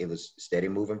my kick. It was steady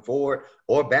moving forward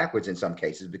or backwards in some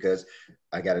cases because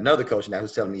I got another coach now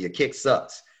who's telling me your kick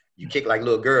sucks. You kick like a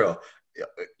little girl.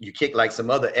 You kick like some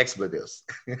other expletives.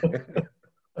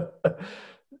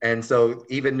 And so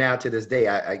even now to this day,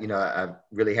 I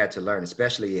really had to learn,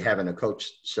 especially having a coach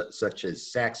such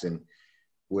as Saxon,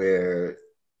 where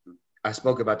I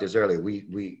spoke about this earlier.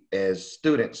 We as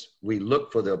students, we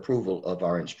look for the approval of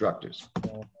our instructors.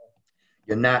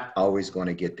 You're not always going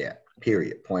to get that,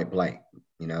 period, point blank,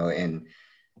 and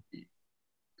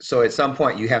so at some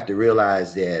point you have to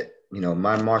realize that,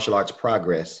 my martial arts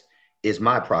progress is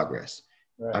my progress.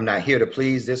 Right. I'm not here to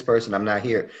please this person. I'm not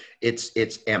here. It's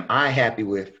am I happy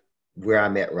with where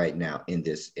I'm at right now in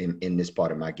this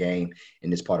part of my game, in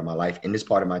this part of my life, in this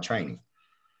part of my training?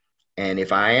 And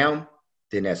if I am,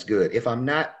 then that's good. If I'm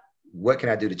not, what can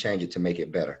I do to change it to make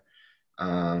it better?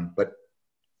 But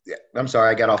I'm sorry,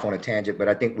 I got off on a tangent, but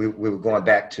I think we were going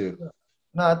back to.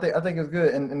 No, I think it's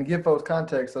good, and give folks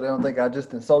context so they don't think I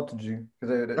just insulted you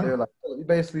because they're like, oh, you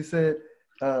basically said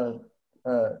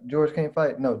George can't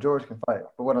fight. No, George can fight.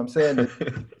 But what I'm saying is,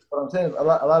 a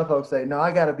lot of folks say, no,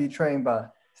 I got to be trained by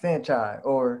Saenchai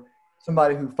or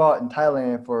somebody who fought in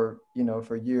Thailand for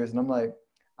years, and I'm like,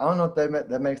 I don't know if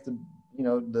that makes the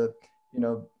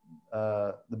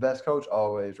best coach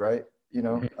always, right?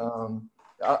 You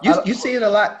see it a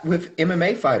lot with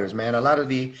MMA fighters, man. A lot of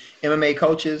the MMA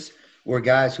coaches were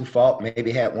guys who fought,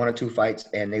 maybe had 1 or 2 fights,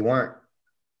 and they weren't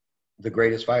the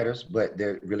greatest fighters, but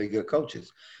they're really good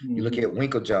coaches. Mm-hmm. You look at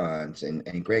Winklejohns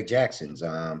and Greg Jackson's.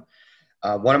 One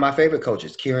of my favorite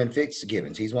coaches, Kieran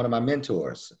Fitzgibbons. He's one of my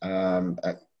mentors. I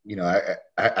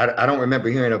don't remember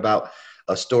hearing about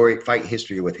a storied fight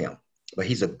history with him, but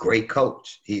he's a great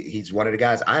coach. He's one of the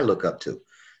guys I look up to.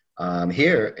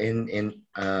 Here in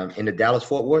the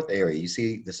Dallas-Fort Worth area, you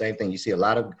see the same thing. You see a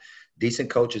lot of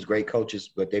decent coaches, great coaches,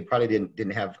 but they probably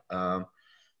didn't have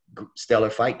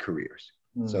stellar fight careers.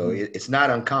 Mm-hmm. So it's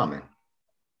not uncommon.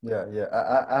 Yeah.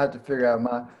 I had to figure out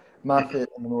my fit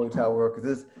in the Muay Thai world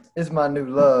because it's my new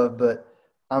love. But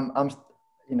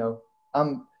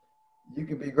you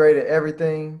can be great at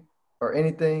everything or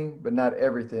anything, but not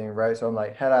everything, right? So I'm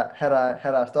like, had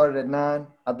I started at 9,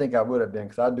 I think I would have been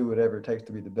because I do whatever it takes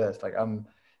to be the best. I'm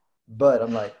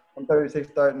like, I'm 36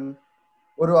 starting.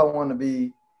 What do I want to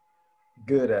be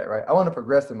good at, right? I want to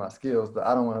progress in my skills, but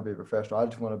I don't want to be a professional. I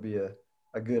just want to be a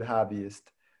good hobbyist,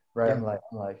 right? Yeah. I'm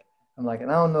like,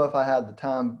 and I don't know if I have the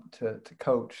time to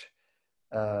coach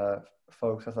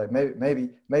folks. I was like, maybe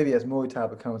as Muay Thai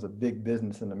becomes a big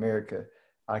business in America,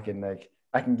 I can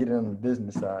get in on the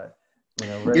business side.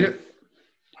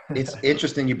 It's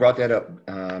interesting you brought that up,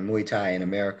 Muay Thai in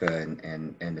America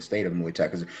and the state of Muay Thai,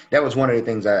 because that was one of the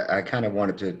things I kind of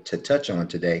wanted to touch on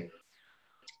today.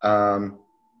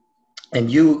 And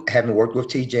you having worked with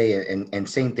TJ and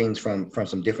seen things from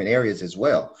some different areas as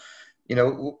well.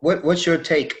 What's your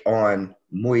take on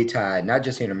Muay Thai, not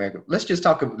just here in America? Let's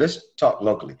talk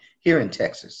locally here in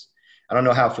Texas. I don't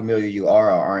know how familiar you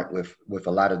are or aren't with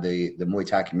a lot of the Muay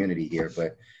Thai community here,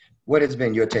 but what has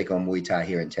been your take on Muay Thai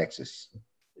here in Texas?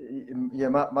 Yeah,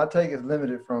 my take is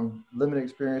limited from limited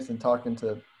experience in talking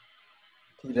to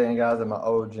TJ and guys at my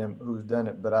old gym who's done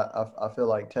it. But I feel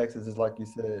like Texas is, like you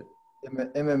said,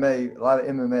 MMA, a lot of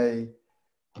MMA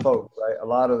folks, right? A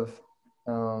lot of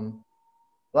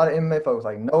MMA folks,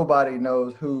 like nobody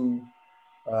knows who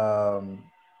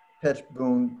Petch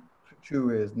Boone Chu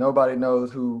is. Nobody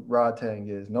knows who Rodtang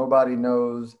is. Nobody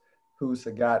knows who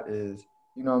Sagat is.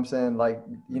 You know what I'm saying? Like,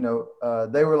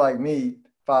 they were like me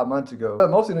 5 months ago. But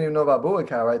most of them don't even know about Muay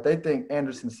Thai, right? They think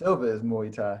Anderson Silva is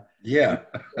Muay Thai. Yeah.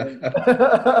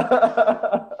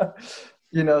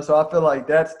 So I feel like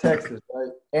that's Texas,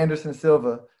 right? Anderson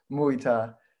Silva, Muay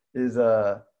Thai is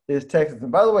Texas.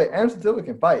 And by the way, Anderson Silva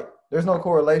can fight. There's no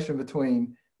correlation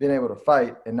between being able to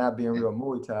fight and not being real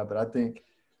Muay Thai, but I think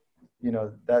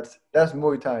that's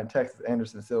Muay Thai in Texas,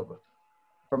 Anderson Silva,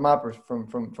 from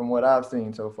what I've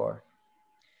seen so far.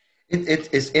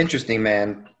 It's interesting,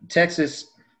 man. The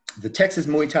Texas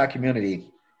Muay Thai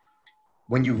community,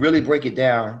 when you really break it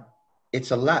down,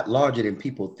 it's a lot larger than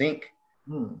people think.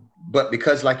 But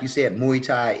because, like you said, Muay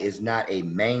Thai is not a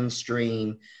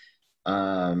mainstream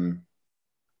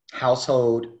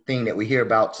household thing that we hear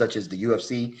about, such as the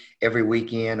UFC every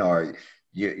weekend, or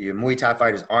your Muay Thai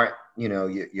fighters aren't,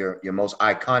 your most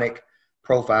iconic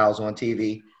profiles on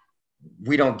TV.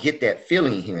 We don't get that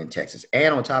feeling here in Texas.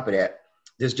 And on top of that,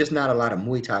 there's just not a lot of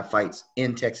Muay Thai fights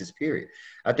in Texas, period.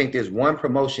 I think there's one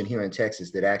promotion here in Texas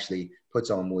that actually puts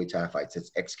on Muay Thai fights.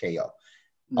 It's XKO.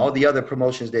 All the other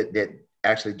promotions that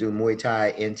actually do Muay Thai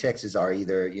in Texas are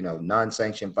either,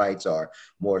 non-sanctioned fights or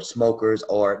more smokers,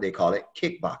 or they call it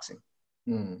kickboxing.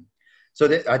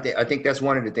 So I think that's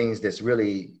one of the things that's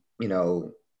really,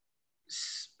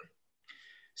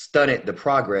 stunted the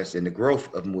progress and the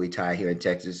growth of Muay Thai here in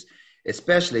Texas,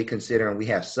 especially considering we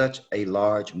have such a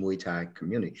large Muay Thai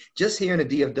community. Just here in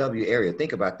the DFW area,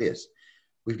 think about this.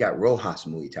 We've got Rojas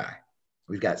Muay Thai.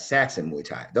 We've got Saxon Muay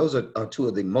Thai. Those are two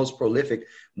of the most prolific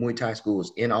Muay Thai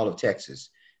schools in all of Texas.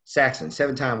 Saxon,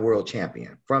 7-time world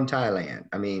champion from Thailand.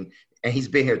 I mean, and he's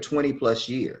been here 20 plus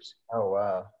years. Oh,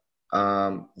 wow.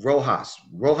 Rojas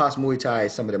Muay Thai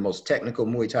is some of the most technical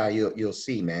Muay Thai you'll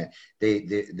see, man.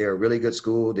 They're a really good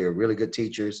school. They're really good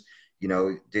teachers.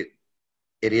 It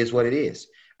is what it is.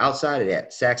 Outside of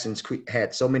that, Saxon's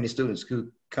had so many students who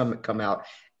come out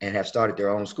and have started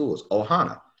their own schools.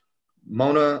 Ohana.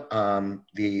 Mona,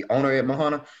 the owner at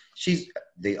Mohana, she's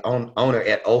the owner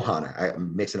at Ohana.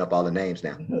 I'm mixing up all the names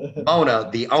now. Mona,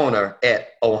 the owner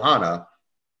at Ohana,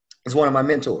 is one of my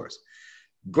mentors.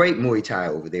 Great Muay Thai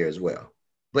over there as well.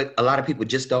 But a lot of people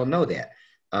just don't know that.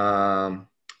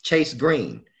 Chase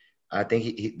Green, I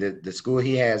think the school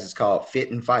he has is called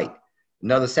Fit and Fight.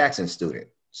 Another Saxon student,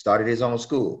 started his own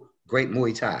school. Great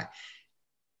Muay Thai.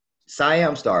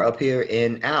 Siam Star up here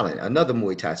in Allen, another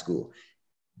Muay Thai school.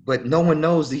 But no one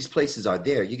knows these places are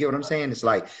there. You get what I'm saying? It's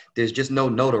like there's just no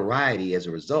notoriety as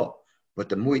a result. But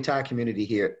the Muay Thai community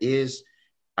here is,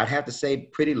 I'd have to say,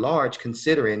 pretty large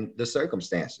considering the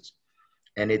circumstances.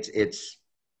 And it's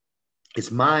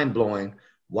mind-blowing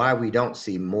why we don't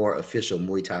see more official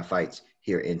Muay Thai fights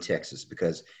here in Texas,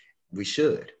 because we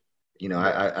should.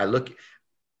 I look,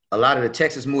 a lot of the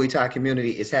Texas Muay Thai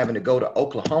community is having to go to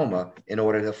Oklahoma in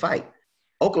order to fight.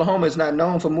 Oklahoma is not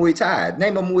known for Muay Thai.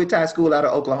 Name a Muay Thai school out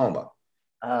of Oklahoma.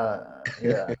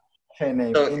 Yeah. Can't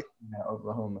name anything out of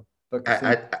Oklahoma. But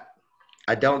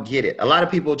I don't get it. A lot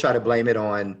of people try to blame it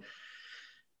on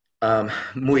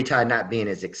Muay Thai not being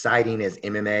as exciting as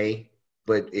MMA.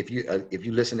 But if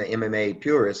you listen to MMA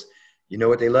purists, you know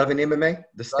what they love in MMA?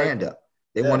 The stand-up.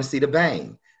 They want to see the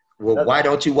bang. Well, why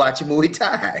don't you watch Muay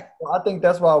Thai? Well, I think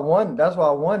that's why one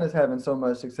is having so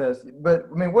much success. But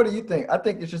I mean, what do you think? I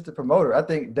think it's just the promoter. I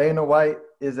think Dana White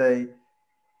is a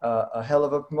hell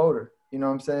of a promoter. You know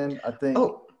what I'm saying? I think.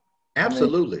 Oh,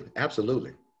 absolutely,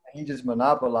 absolutely. He just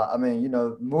monopolized. I mean,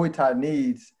 Muay Thai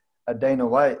needs a Dana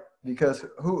White, because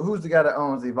who's the guy that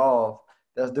owns Evolve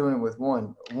that's doing it with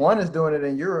one? One is doing it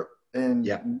in Europe and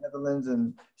Netherlands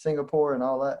and Singapore and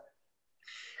all that.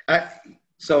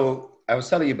 So I was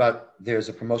telling you about, there's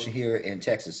a promotion here in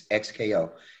Texas,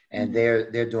 XKO, and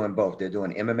they're doing both. They're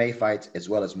doing MMA fights as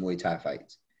well as Muay Thai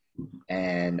fights.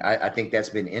 And I think that's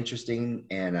been interesting,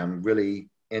 and I'm really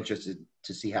interested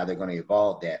to see how they're going to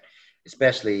evolve that,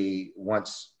 especially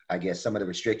once, I guess, some of the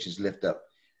restrictions lift up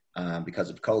because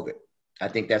of COVID. I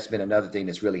think that's been another thing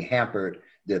that's really hampered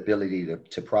the ability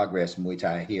to progress Muay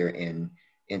Thai here in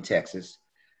Texas.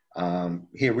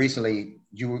 Here recently,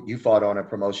 you fought on a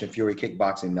promotion, Fury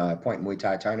Kickboxing Point Muay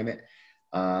Thai tournament,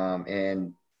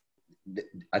 and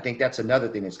I think that's another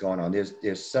thing that's going on.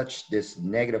 There's such this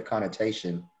negative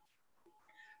connotation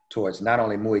towards not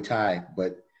only Muay Thai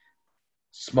but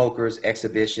smokers,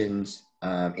 exhibitions,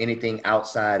 anything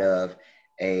outside of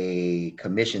a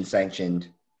commission sanctioned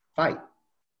fight.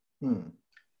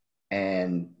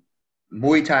 And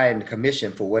Muay Thai and the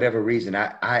commission, for whatever reason,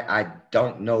 I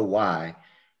don't know why,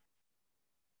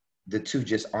 the two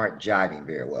just aren't jiving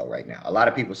very well right now. A lot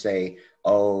of people say,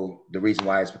 oh, the reason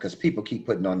why is because people keep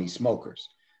putting on these smokers.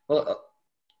 Well,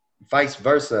 vice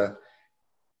versa.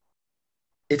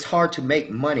 It's hard to make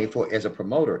money for as a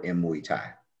promoter in Muay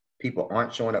Thai. People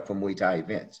aren't showing up for Muay Thai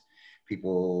events.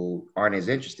 People aren't as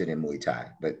interested in Muay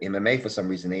Thai, but MMA for some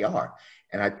reason they are.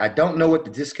 And I don't know what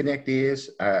the disconnect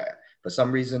is. For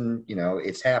some reason,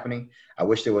 it's happening. I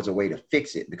wish there was a way to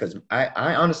fix it because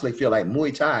I honestly feel like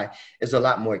Muay Thai is a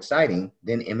lot more exciting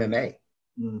than MMA.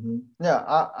 Mm-hmm. Yeah,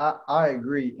 I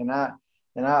agree, and I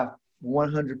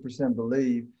 100%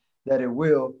 believe that it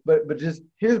will. But just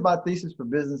here's my thesis for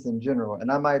business in general,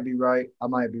 and I might be right, I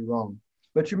might be wrong.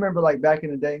 But you remember like back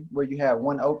in the day where you had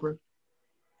one Oprah,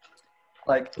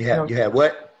 like you had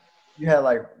what? You had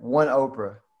like one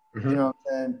Oprah. Mm-hmm. You know what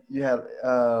I'm saying? You had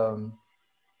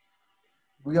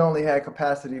we only had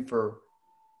capacity for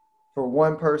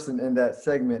one person in that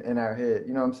segment in our head.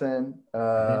 You know what I'm saying?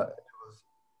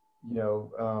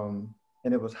 Mm-hmm.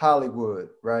 And it was Hollywood,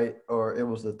 right? Or it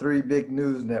was the three big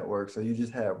news networks. So you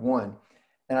just had one.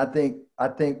 And I think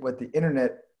what the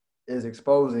internet is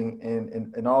exposing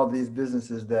in all these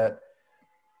businesses that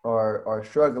are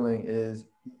struggling is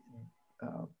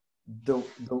the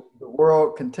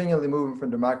world continually moving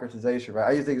from democratization, right?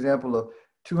 I use the example of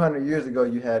 200 years ago,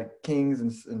 you had kings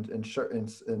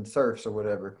and serfs or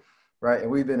whatever, right? And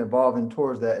we've been evolving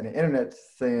towards that. And the internet's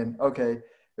saying, okay,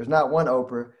 there's not one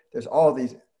Oprah, there's all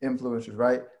these influencers,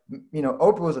 right?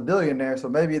 Oprah was a billionaire, so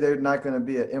maybe they're not going to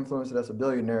be an influencer that's a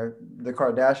billionaire. The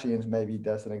Kardashians, maybe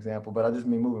that's an example, but I just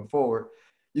mean moving forward,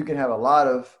 you can have a lot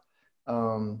of,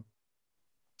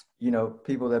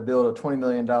 people that build a $20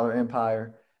 million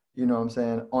empire, you know what I'm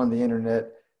saying, on the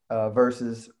internet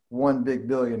versus one big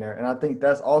billionaire. And I think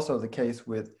that's also the case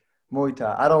with Muay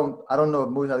Thai. I don't know if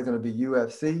Muay Thai is going to be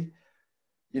UFC,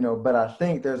 but I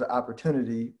think there's an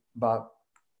opportunity by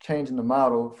changing the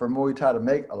model for Muay Thai to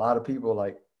make a lot of people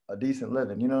like a decent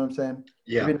living. You know what I'm saying?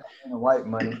 Yeah. Maybe not in the white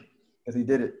money because he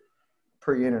did it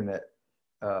pre-internet.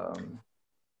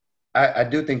 I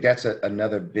do think that's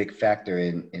another big factor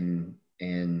in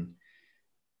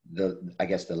the, I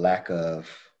guess, the lack of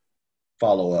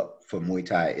follow-up for Muay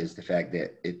Thai is the fact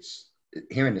that it's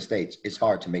here in the States, it's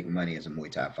hard to make money as a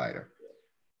Muay Thai fighter.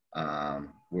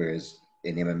 Whereas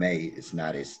in MMA, it's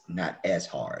not as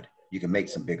hard. You can make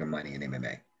some bigger money in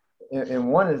MMA.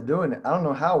 And one is doing it. I don't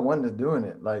know how one is doing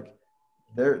it. Like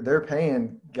they're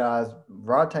paying guys.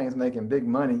 Rodtang's making big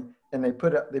money, and they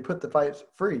put the fights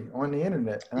free on the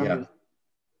internet. And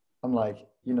I'm like,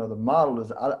 the model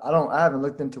is. I haven't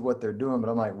looked into what they're doing, but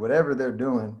I'm like, whatever they're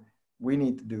doing, we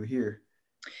need to do here.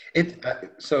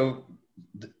 So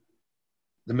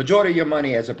the majority of your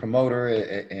money as a promoter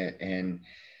and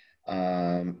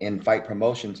in fight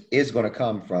promotions is going to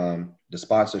come from the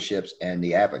sponsorships and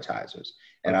the advertisers.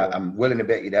 And okay. I'm willing to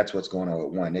bet you that's what's going on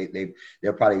with one.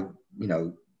 They're probably,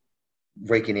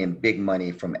 raking in big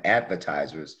money from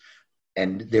advertisers,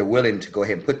 and they're willing to go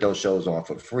ahead and put those shows on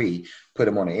for free, put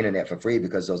them on the internet for free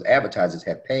because those advertisers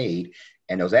have paid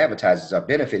and those advertisers are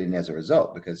benefiting as a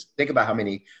result. Because think about how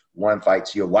many one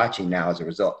fights you're watching now as a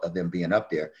result of them being up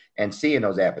there and seeing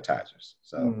those advertisers.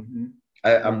 So mm-hmm.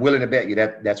 I'm willing to bet you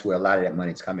that's where a lot of that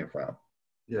money is coming from.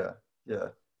 Yeah. Yeah.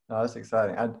 No, that's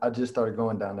exciting. I just started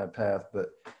going down that path, but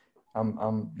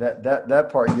that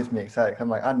part gets me excited. I'm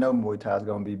like, I know Muay Thai is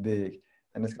going to be big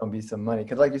and it's going to be some money.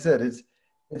 Cause like you said, it's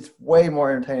way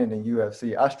more entertaining than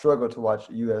UFC. I struggle to watch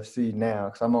UFC now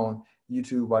because I'm on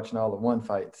YouTube watching all the one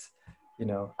fights.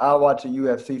 I'll watch a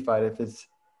UFC fight if it's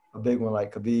a big one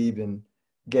like Khabib and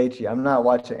Gaethje. I'm not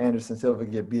watching Anderson Silva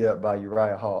get beat up by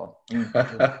Uriah Hall.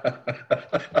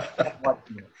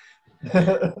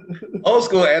 Old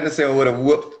school Anderson would have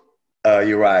whooped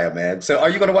Uriah, man. So are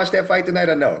you going to watch that fight tonight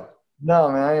or no? No,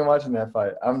 man, I ain't watching that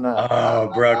fight. I'm not.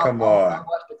 Oh, bro, come on. I'll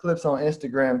watch the clips on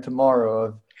Instagram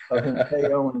tomorrow of him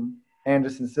KOing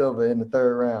Anderson Silva in the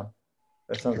third round.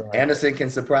 Or something like Anderson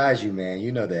can surprise you, man.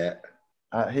 You know that.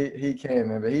 He can,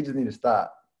 man, but he just need to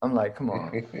stop. I'm like, come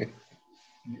on.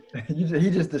 He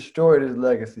just destroyed his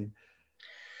legacy.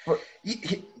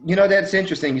 That's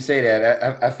interesting you say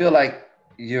that. I feel like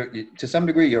you to some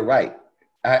degree you're right.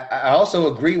 I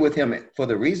also agree with him for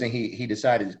the reason he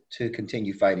decided to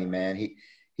continue fighting, man.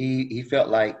 He felt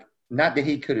like not that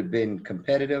he could have been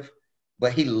competitive,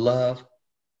 but he loves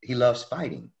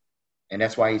fighting. And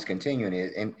that's why he's continuing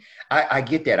it. And I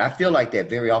get that. I feel like that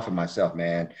very often myself,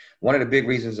 man. One of the big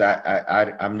reasons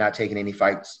I'm not taking any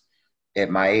fights at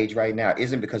my age right now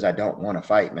isn't because I don't want to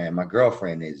fight, man. My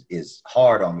girlfriend is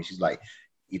hard on me. She's like,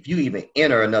 if you even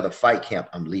enter another fight camp,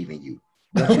 I'm leaving you.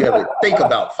 Don't you ever think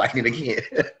about fighting again?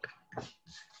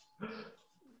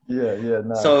 Yeah.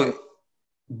 No. So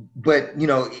but you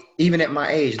know, even at my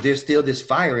age, there's still this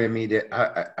fire in me that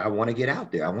I want to get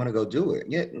out there. I want to go do it.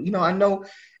 Yeah, you know, I know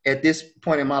at this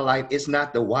point in my life, it's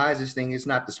not the wisest thing. It's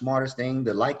not the smartest thing.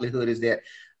 The likelihood is that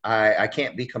I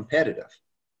can't be competitive.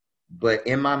 But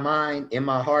in my mind, in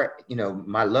my heart, you know,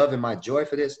 my love and my joy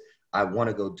for this, I want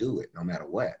to go do it no matter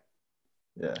what.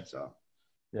 Yeah. So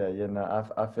Yeah. No,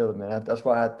 I feel it, man. That's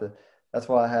why I had to. That's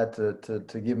why I had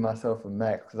to give myself a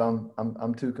max because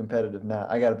I'm too competitive now.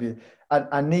 I gotta be.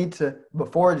 I need to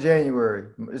before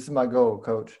January. This is my goal,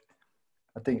 Coach.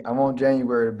 I think I want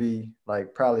January to be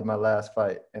like probably my last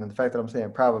fight, and the fact that I'm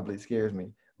saying probably scares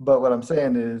me. But what I'm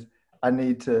saying is I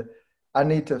need to I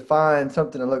need to find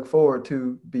something to look forward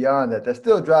to beyond that. That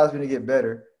still drives me to get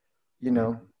better, you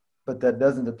know, but that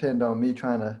doesn't depend on me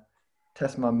trying to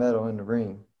test my mettle in the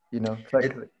ring, you know.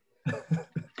 it,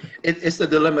 it's the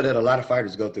dilemma that a lot of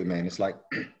fighters go through, man. It's like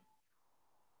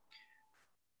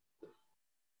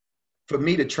for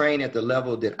me to train at the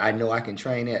level that I know I can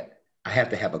train at, I have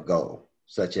to have a goal,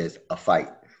 such as a fight.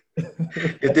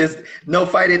 If there's no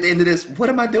fight at the end of this, what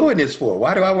am I doing this for?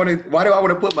 Why do I want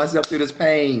to put myself through this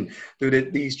pain, through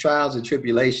these trials and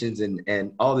tribulations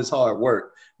and all this hard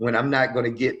work when I'm not going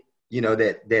to get, you know,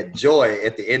 that joy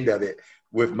at the end of it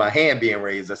with my hand being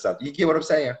raised or something? You get what I'm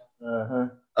saying? Uh-huh.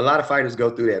 A lot of fighters go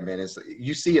through that, man.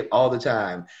 You see it all the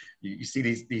time. You see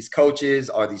these coaches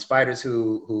or these fighters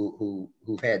who've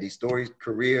had these stories,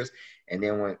 careers, and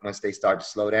then once they start to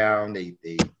slow down, they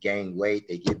gain weight,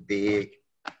 they get big.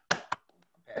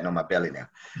 Patting on my belly now,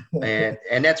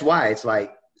 and that's why it's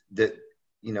like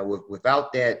you know,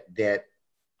 without that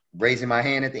raising my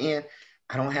hand at the end,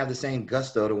 I don't have the same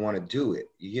gusto to want to do it.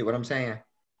 You get what I'm saying?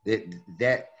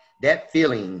 That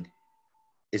feeling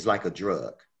is like a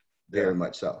drug, very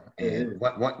much so. And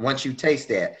once you taste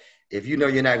that, if you know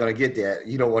you're not going to get that,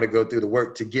 you don't want to go through the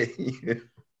work to get.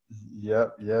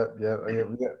 Yep. Okay,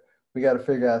 we got to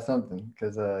figure out something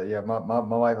because yeah, my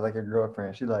wife is like a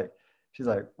girlfriend. She's like,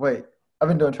 wait, I've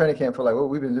been doing training camp for like what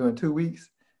we've been doing 2 weeks,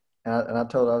 and I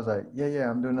told her I was like, yeah,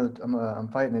 I'm doing I'm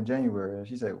fighting in January, and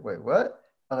she said, wait, what?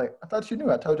 I was like, I thought you knew.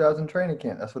 I told you I was in training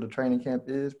camp. That's what a training camp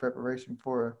is, preparation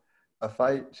for a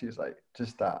fight. She's like,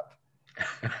 just stop.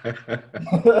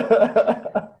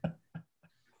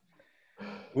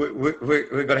 We're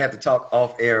going to have to talk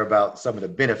off air about some of the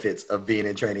benefits of being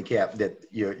in training camp that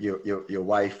your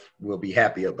wife will be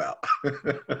happy about.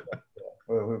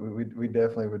 Well, we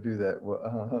definitely would do that.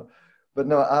 Well, but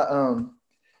no,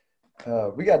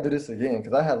 we got to do this again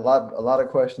because I had a lot of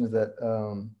questions that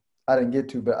I didn't get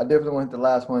to, but I definitely want to hit the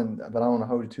last one. But I don't want to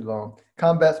hold you too long.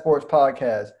 Combat Sports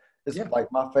Podcast is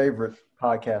like my favorite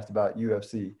podcast about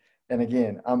UFC. And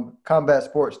again, I'm Combat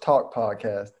Sports Talk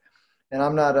Podcast, and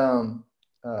I'm not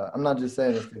just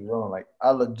saying this thing wrong. Like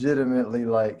I legitimately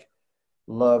like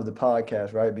love the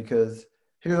podcast, right? Because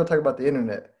here's what I talk about the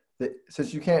internet.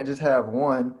 Since you can't just have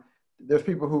one, there's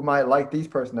people who might like these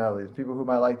personalities, people who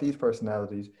might like these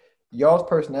personalities. Y'all's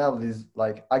personalities,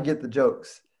 like I get the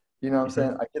jokes, you know what I'm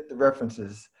saying? I get the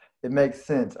references. It makes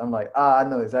sense. I'm like, I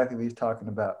know exactly what he's talking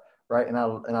about, right? And I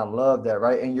love that,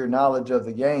 right? And your knowledge of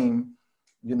the game,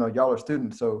 you know, y'all are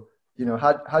students, so you know,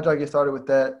 how'd y'all get started with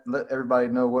that? Let everybody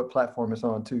know what platform it's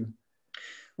on too.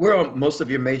 We're on most of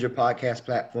your major podcast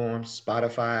platforms,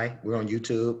 Spotify. We're on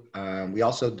YouTube. We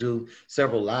also do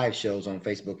several live shows on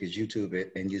Facebook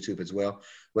and YouTube as well.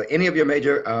 But any of your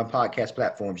major podcast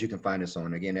platforms, you can find us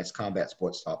on. Again, that's Combat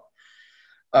Sports Talk.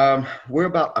 We're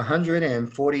about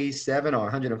 147 or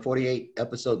 148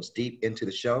 episodes deep into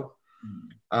the show.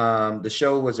 The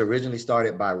show was originally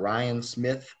started by Ryan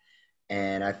Smith.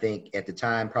 And I think at the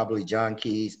time, probably John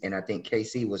Keys, and I think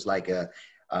KC was like a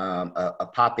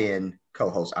pop-in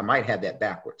co-host. I might have that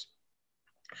backwards.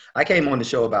 I came on the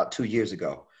show about 2 years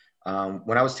ago.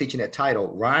 When I was teaching at Title,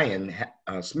 Ryan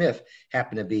Smith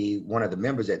happened to be one of the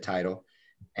members at Title,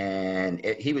 and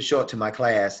he would show up to my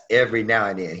class every now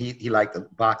and then. He liked the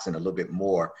boxing a little bit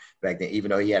more back then, even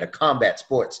though he had a combat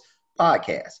sports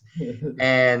podcast.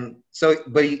 And so,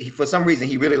 but he, for some reason,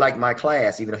 he really liked my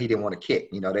class, even though he didn't want to kick.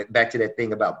 You know, back to that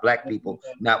thing about black people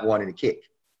not wanting to kick.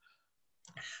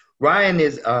 Ryan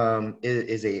is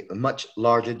a much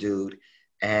larger dude,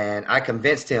 and I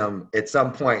convinced him at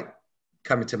some point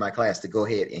coming to my class to go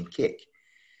ahead and kick.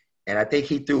 And I think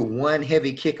he threw one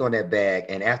heavy kick on that bag,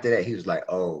 and after that, he was like,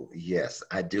 "Oh yes,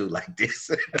 I do like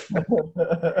this."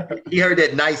 He heard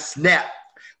that nice snap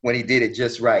when he did it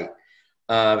just right.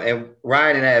 And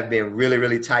Ryan and I have been really,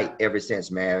 really tight ever since,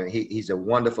 man. He's a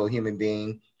wonderful human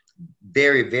being,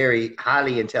 very, very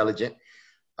highly intelligent.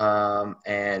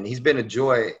 And he's been a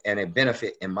joy and a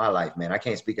benefit in my life, man. I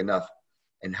can't speak enough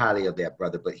and highly of that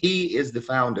brother. But he is the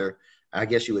founder I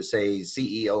guess you would say,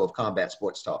 CEO of Combat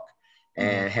Sports Talk,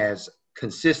 and has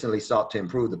consistently sought to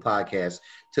improve the podcast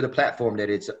to the platform that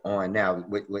it's on now,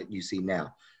 what you see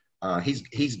now.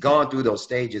 He's gone through those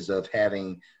stages of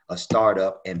having a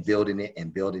startup and building it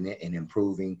and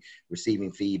improving,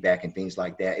 receiving feedback and things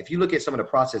like that. If you look at some of the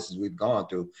processes we've gone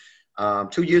through,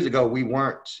 2 years ago we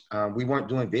weren't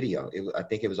doing video. I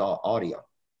think it was all audio.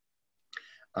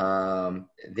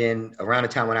 Then around the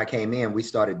time when I came in, we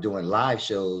started doing live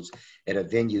shows at a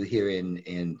venue here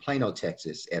in Plano,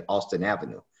 Texas, at Austin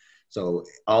Avenue. So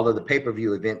all of the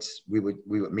pay-per-view events, we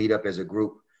would meet up as a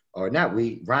group, or not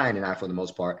we, Ryan and I for the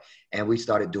most part, and we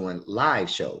started doing live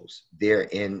shows there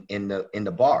in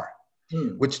the bar,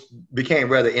 which became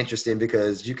rather interesting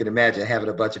because you can imagine having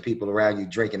a bunch of people around you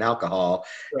drinking alcohol,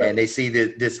 right, and they see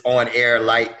this on-air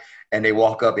light and they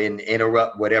walk up and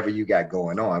interrupt whatever you got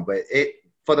going on. But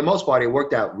for the most part, it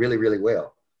worked out really, really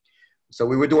well. So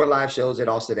we were doing live shows at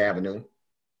Austin Avenue,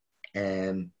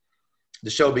 and the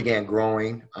show began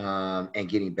growing and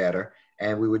getting better.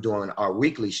 And we were doing our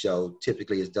weekly show,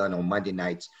 typically is done on Monday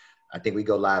nights. I think we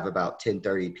go live about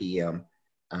 10:30 p.m.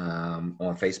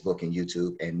 On Facebook and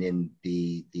YouTube. And then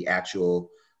the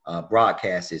actual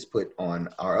broadcast is put on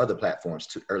our other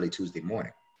platforms early Tuesday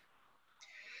morning.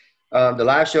 The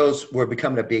live shows were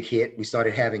becoming a big hit. We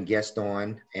started having guests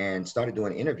on and started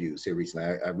doing interviews here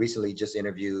recently. I recently just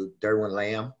interviewed Derwin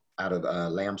Lamb out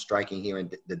of Lamb Striking here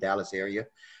in the Dallas area.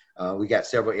 We got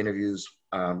several interviews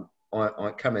on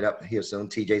coming up here soon.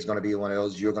 TJ's going to be one of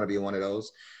those. You're going to be one of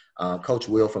those. Coach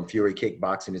Will from Fury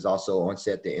Kickboxing is also on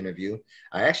set to interview.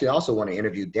 I actually also want to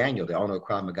interview Daniel, the owner of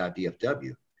Krav Maga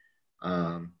DFW.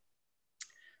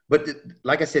 But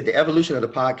like I said, the evolution of the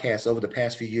podcast over the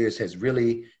past few years has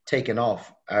really taken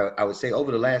off. I would say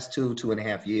over the last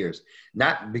 2.5 years,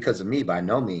 not because of me by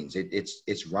no means.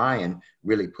 It's Ryan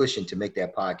really pushing to make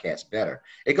that podcast better.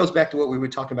 It goes back to what we were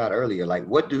talking about earlier. Like,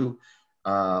 what do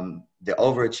the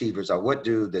overachievers, or what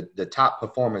do the top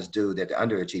performers do that the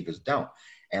underachievers don't?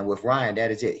 And with Ryan,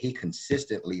 that is it. He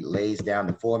consistently lays down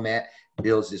the format,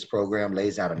 builds this program,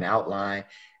 lays out an outline,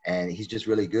 and he's just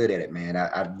really good at it, man.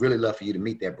 I'd really love for you to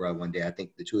meet that bro one day. I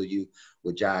think the two of you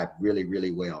would jive really,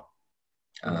 really well.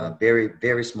 Very,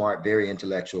 very smart, very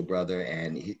intellectual brother,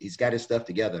 and he's got his stuff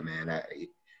together, man.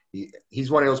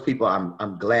 He's one of those people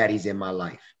I'm glad he's in my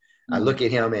life. I look at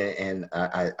him and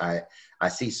I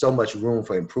see so much room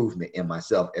for improvement in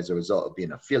myself as a result of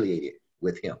being affiliated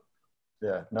with him.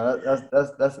 Yeah, no,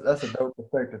 that's a dope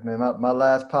perspective, man. My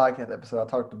last podcast episode, I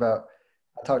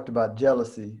talked about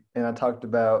jealousy, and I talked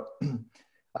about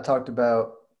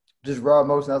just raw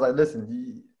emotion. I was like,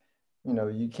 listen,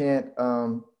 you can't,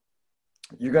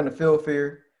 you're gonna feel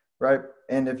fear, right?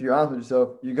 And if you're honest with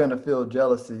yourself, you're gonna feel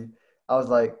jealousy. I was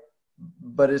like,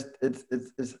 but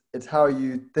it's how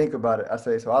you think about it. I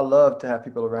say, so I love to have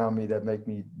people around me that make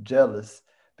me jealous,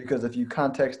 because if you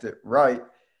context it right,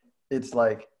 it's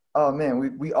like, oh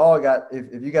man, we all got,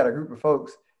 if you got a group of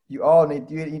folks, you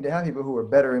need to have people who are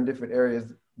better in different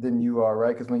areas than you are,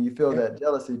 right? Because when you feel that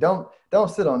jealousy, don't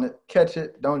sit on it, catch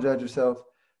it, don't judge yourself,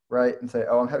 right? And say,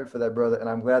 oh, I'm happy for that brother, and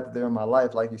I'm glad that they're in my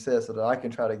life, like you said, so that I can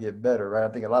try to get better, right? I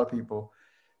think a lot of people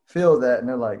feel that, and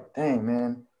they're like, dang,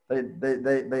 man,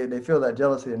 they feel that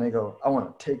jealousy, and they go, I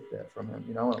want to take that from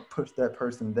him, I want to push that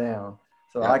person down,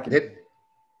 so I can.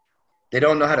 They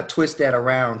don't know how to twist that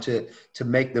around to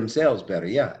make themselves better.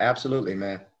 Yeah, absolutely,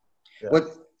 man. Yeah.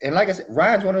 And like I said,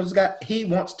 Ryan's one of those guys. He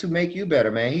wants to make you better,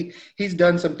 man. He's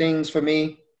done some things for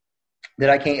me that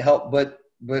I can't help but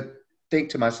think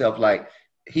to myself, like,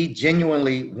 he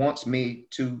genuinely wants me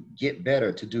to get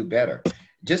better, to do better.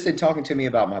 Just in talking to me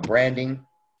about my branding,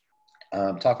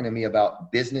 talking to me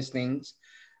about business things,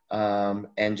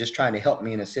 and just trying to help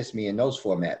me and assist me in those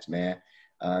formats, man.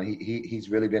 He's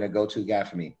really been a go-to guy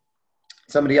for me.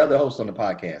 Some of the other hosts on the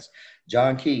podcast,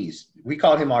 John Keys, we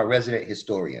call him our resident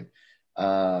historian.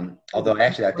 Although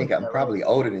actually, I think I'm probably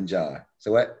older than John.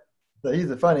 So what? So he's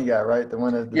a funny guy, right? The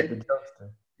one that's the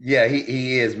jokester. Yeah,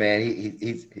 he is, man.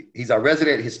 He's our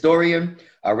resident historian,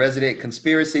 our resident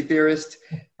conspiracy theorist,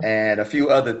 and a few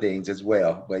other things as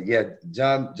well. But yeah,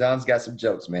 John's got some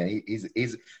jokes, man.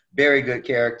 He's very good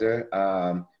character.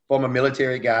 Former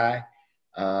military guy.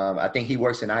 I think he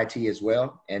works in IT as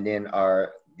well. And then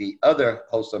the other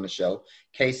host on the show,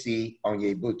 Casey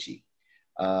Onyebuchi.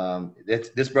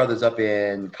 This brother's up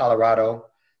in Colorado,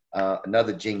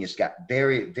 another genius guy,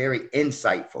 very, very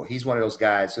insightful. He's one of those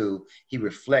guys who he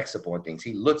reflects upon things.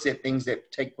 He looks at things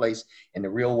that take place in the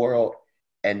real world,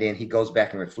 and then he goes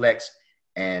back and reflects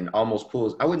and almost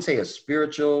pulls, I wouldn't say a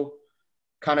spiritual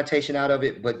connotation out of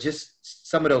it, but just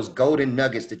some of those golden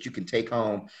nuggets that you can take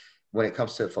home when it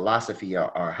comes to philosophy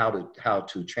or how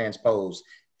to transpose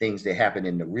things that happen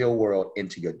in the real world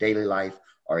into your daily life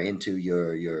or into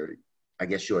your I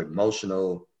guess your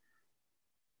emotional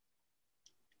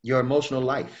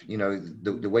life, you know,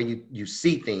 the way you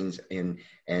see things and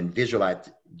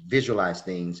visualize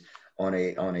things on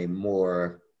a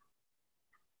more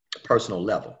personal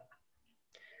level.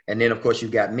 And then of course you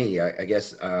got me. I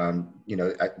guess you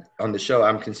know, on the show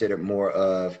I'm considered more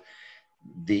of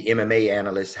the MMA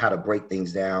analyst, how to break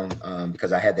things down,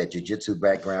 because I had that jiu-jitsu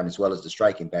background as well as the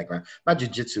striking background. My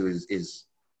jiu-jitsu is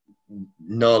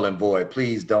null and void.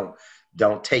 Please don't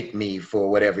take me for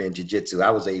whatever in jiu-jitsu. I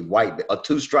was a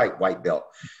two-stripe white belt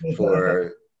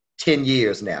for 10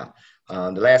 years now.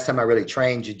 The last time I really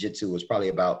trained jiu-jitsu was probably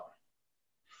about,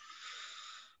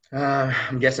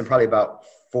 I'm guessing probably about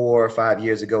 4 or 5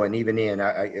 years ago. And even then,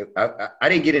 I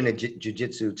didn't get into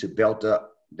jiu-jitsu to belt up.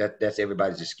 That's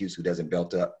everybody's excuse who doesn't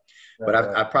belt up. But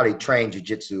I probably trained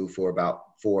jiu-jitsu for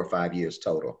about 4 or 5 years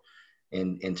total.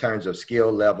 In terms of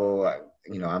skill level,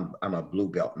 you know, I'm a blue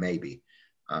belt maybe.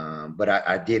 But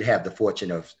I did have the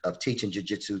fortune of teaching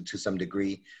jiu-jitsu to some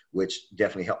degree, which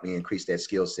definitely helped me increase that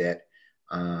skill set.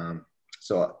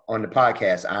 So on the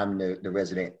podcast, I'm the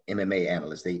resident MMA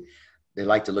analyst. They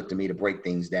like to look to me to break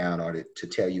things down or to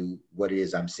tell you what it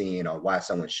is I'm seeing or why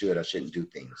someone should or shouldn't do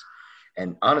things.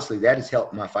 And honestly, that has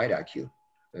helped my fight IQ.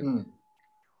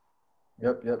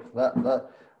 Yep.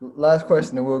 Last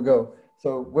question, and we'll go.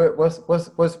 So,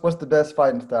 what's the best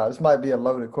fighting style? This might be a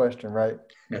loaded question, right?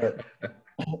 But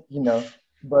you know,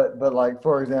 but like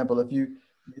for example, if you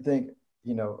think,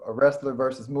 you know, a wrestler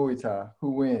versus Muay Thai,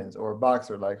 who wins, or a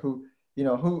boxer, like who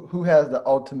has the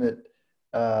ultimate?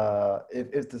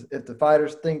 If the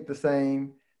fighters think the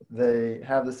same, they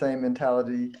have the same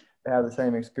mentality, they have the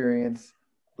same experience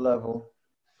level,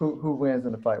 who wins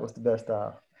in the fight? What's the best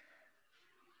style?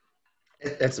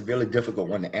 That's a really difficult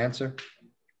one to answer.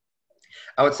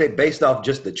 I would say based off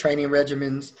just the training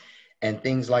regimens and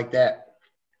things like that,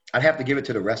 I'd have to give it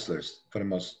to the wrestlers for the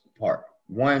most part.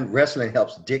 One, wrestling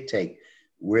helps dictate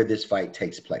where this fight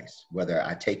takes place, whether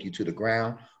I take you to the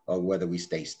ground or whether we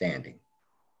stay standing.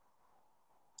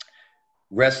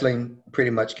 Wrestling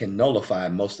pretty much can nullify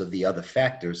most of the other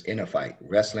factors in a fight.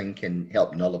 Wrestling can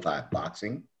help nullify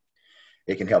boxing.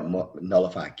 It can help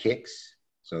nullify kicks.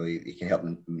 So it can help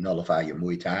nullify your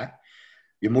Muay Thai.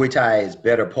 Your Muay Thai is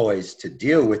better poised to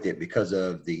deal with it because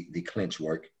of the clinch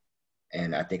work.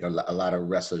 And I think a lot of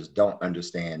wrestlers don't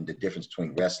understand the difference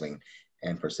between wrestling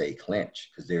and per se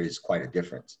clinch, because there is quite a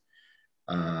difference.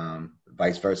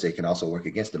 Vice versa, it can also work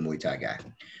against the Muay Thai guy.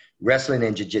 Wrestling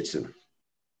and jiu-jitsu.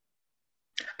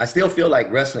 I still feel like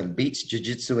wrestling beats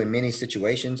jiu-jitsu in many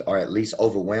situations, or at least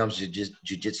overwhelms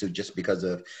jiu-jitsu just because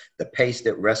of the pace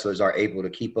that wrestlers are able to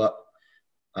keep up.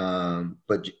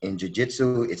 But in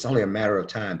jiu-jitsu, it's only a matter of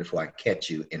time before I catch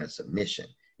you in a submission.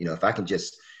 You know, if I can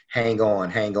just hang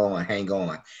on,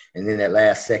 and then that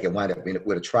last second wind up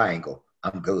with a triangle,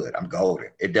 I'm good. I'm golden.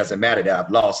 It doesn't matter that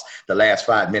I've lost the last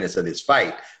 5 minutes of this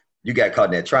fight. You got caught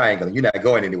in that triangle, and you're not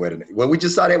going anywhere tonight. Well, we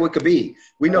just saw that with Khabib.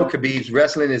 We know Khabib's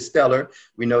wrestling is stellar.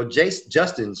 We know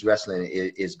Justin's wrestling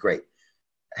is great.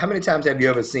 How many times have you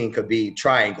ever seen Khabib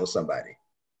triangle somebody?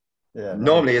 Yeah.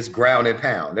 Normally it's ground and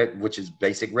pound, which is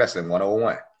basic wrestling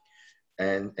 101.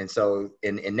 And so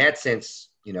in that sense,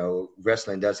 you know,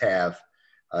 wrestling does have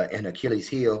an Achilles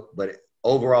heel. But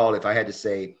overall, if I had to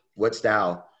say what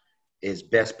style is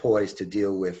best poised to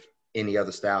deal with any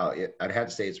other style, I'd have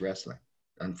to say it's wrestling.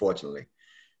 Unfortunately,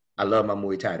 I love my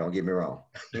Muay Thai. Don't get me wrong.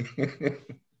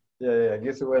 Yeah. I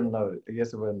guess it wasn't loaded.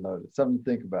 Something to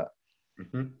think about.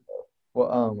 Mm-hmm.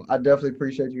 Well, I definitely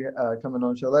appreciate you coming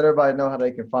on the show. Let everybody know how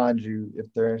they can find you if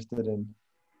they're interested in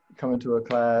coming to a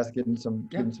class, getting some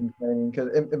training.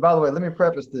 And by the way, let me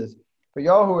preface this for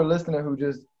y'all who are listening, who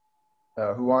just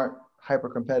who aren't hyper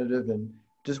competitive and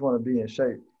just want to be in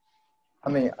shape. I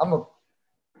mean, I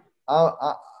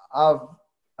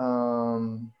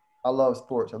love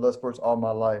sports. I love sports all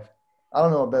my life. I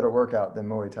don't know a better workout than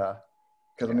Muay Thai,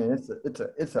 because I mean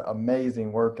it's an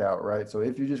amazing workout, right? So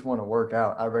if you just want to work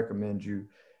out, I recommend you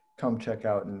come check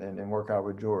out and work out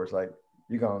with George. Like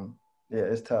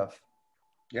it's tough.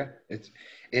 Yeah, it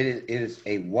is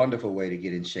a wonderful way to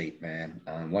get in shape, man.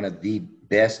 One of the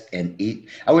best and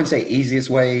I wouldn't say easiest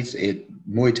ways.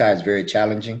 Muay Thai is very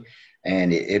challenging,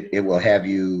 and it will have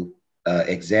you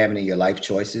examining your life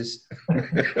choices.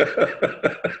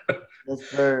 Yes,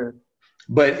 sir.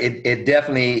 But it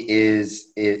definitely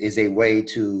is a way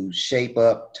to shape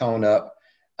up, tone up,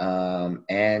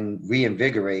 and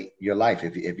reinvigorate your life.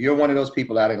 If you're one of those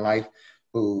people out in life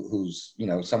who's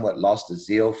somewhat lost the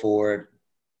zeal for it,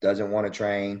 doesn't want to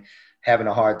train, having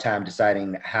a hard time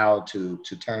deciding how to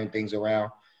turn things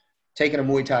around, taking a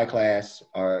Muay Thai class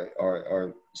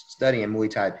or studying Muay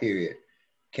Thai period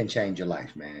can change your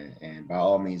life, man. And by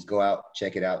all means, go out,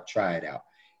 check it out, try it out.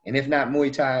 And if not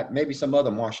Muay Thai, maybe some other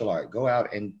martial art, go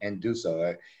out and do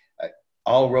so.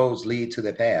 All roads lead to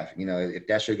the path. You know, if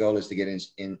that's your goal is to get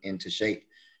into shape,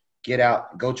 get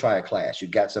out, go try a class.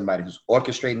 You've got somebody who's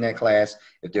orchestrating that class.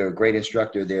 If they're a great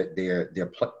instructor,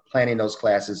 they're planning those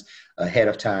classes ahead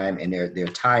of time, and they're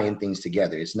tying things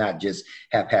together. It's not just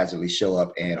haphazardly show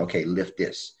up and, okay, lift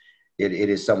this. It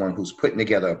is someone who's putting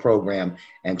together a program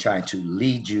and trying to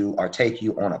lead you or take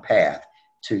you on a path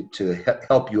to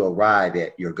help you arrive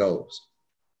at your goals.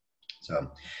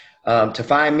 So to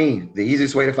find me, the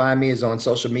easiest way to find me is on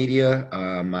social media.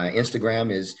 My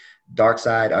Instagram is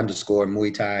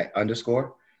darkside_Muay Thai_.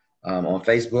 On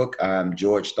Facebook, I'm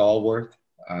George Stallworth.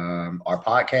 Our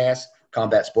podcast,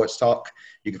 Combat Sports Talk,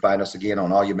 you can find us again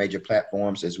on all your major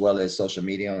platforms as well as social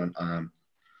media.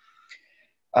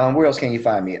 Where else can you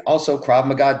find me? Also, Krav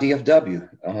Maga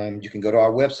DFW. You can go to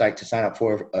our website to sign up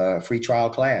for a free trial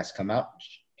class. Come out,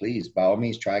 please, by all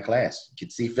means, try a class. You can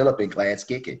see Philip in class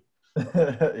kicking.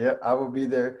 Yeah, I will be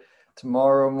there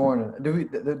tomorrow morning. Do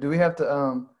we have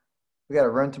to we got to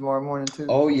run tomorrow morning too?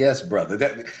 Oh yes,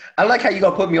 brother. I like how you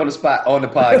gonna put me on the spot on the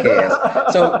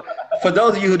podcast. So for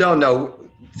those of you who don't know,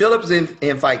 Philip's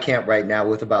in fight camp right now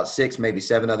with about 6, maybe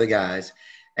 7 other guys.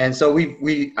 And so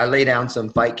I lay down some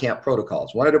fight camp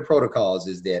protocols. One of the protocols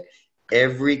is that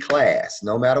every class,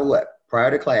 no matter what,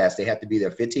 prior to class, they have to be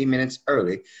there 15 minutes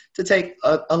early to take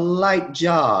a light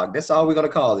jog. That's all we're going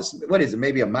to call this. What is it?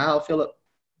 Maybe a mile, Philip?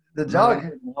 The jog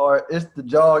is hard. It's the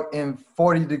jog in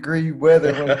 40-degree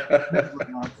weather.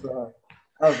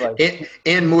 I was like,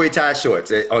 in Muay Thai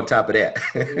shorts on top of that.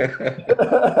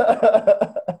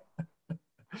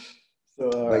 So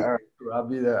all right, I'll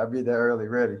be there. I'll be there early,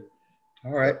 ready.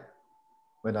 All right.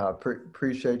 But I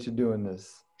appreciate you doing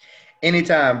this.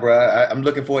 Anytime, bro. I'm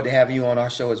looking forward to having you on our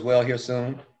show as well here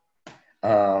soon.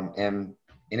 And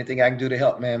anything I can do to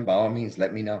help, man, by all means,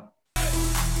 let me know.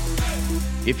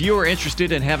 If you are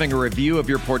interested in having a review of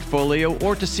your portfolio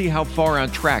or to see how far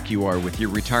on track you are with your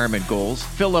retirement goals,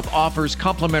 Philip offers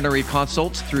complimentary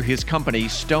consults through his company,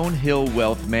 Stonehill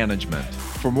Wealth Management.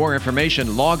 For more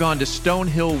information, log on to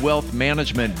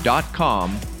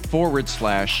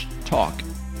stonehillwealthmanagement.com/talk.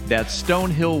 That's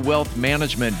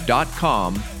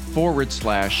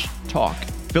stonehillwealthmanagement.com/talk.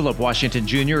 Philip Washington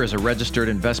Jr. is a registered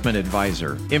investment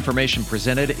advisor. Information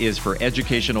presented is for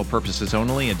educational purposes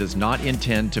only and does not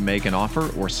intend to make an offer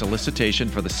or solicitation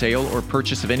for the sale or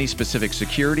purchase of any specific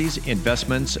securities,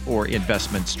 investments, or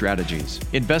investment strategies.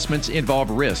 Investments involve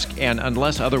risk and,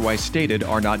 unless otherwise stated,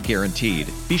 are not guaranteed.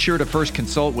 Be sure to first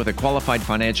consult with a qualified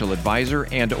financial advisor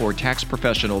and/or tax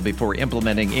professional before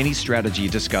implementing any strategy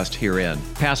discussed herein.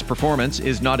 Past performance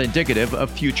is not indicative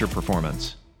of future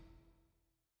performance.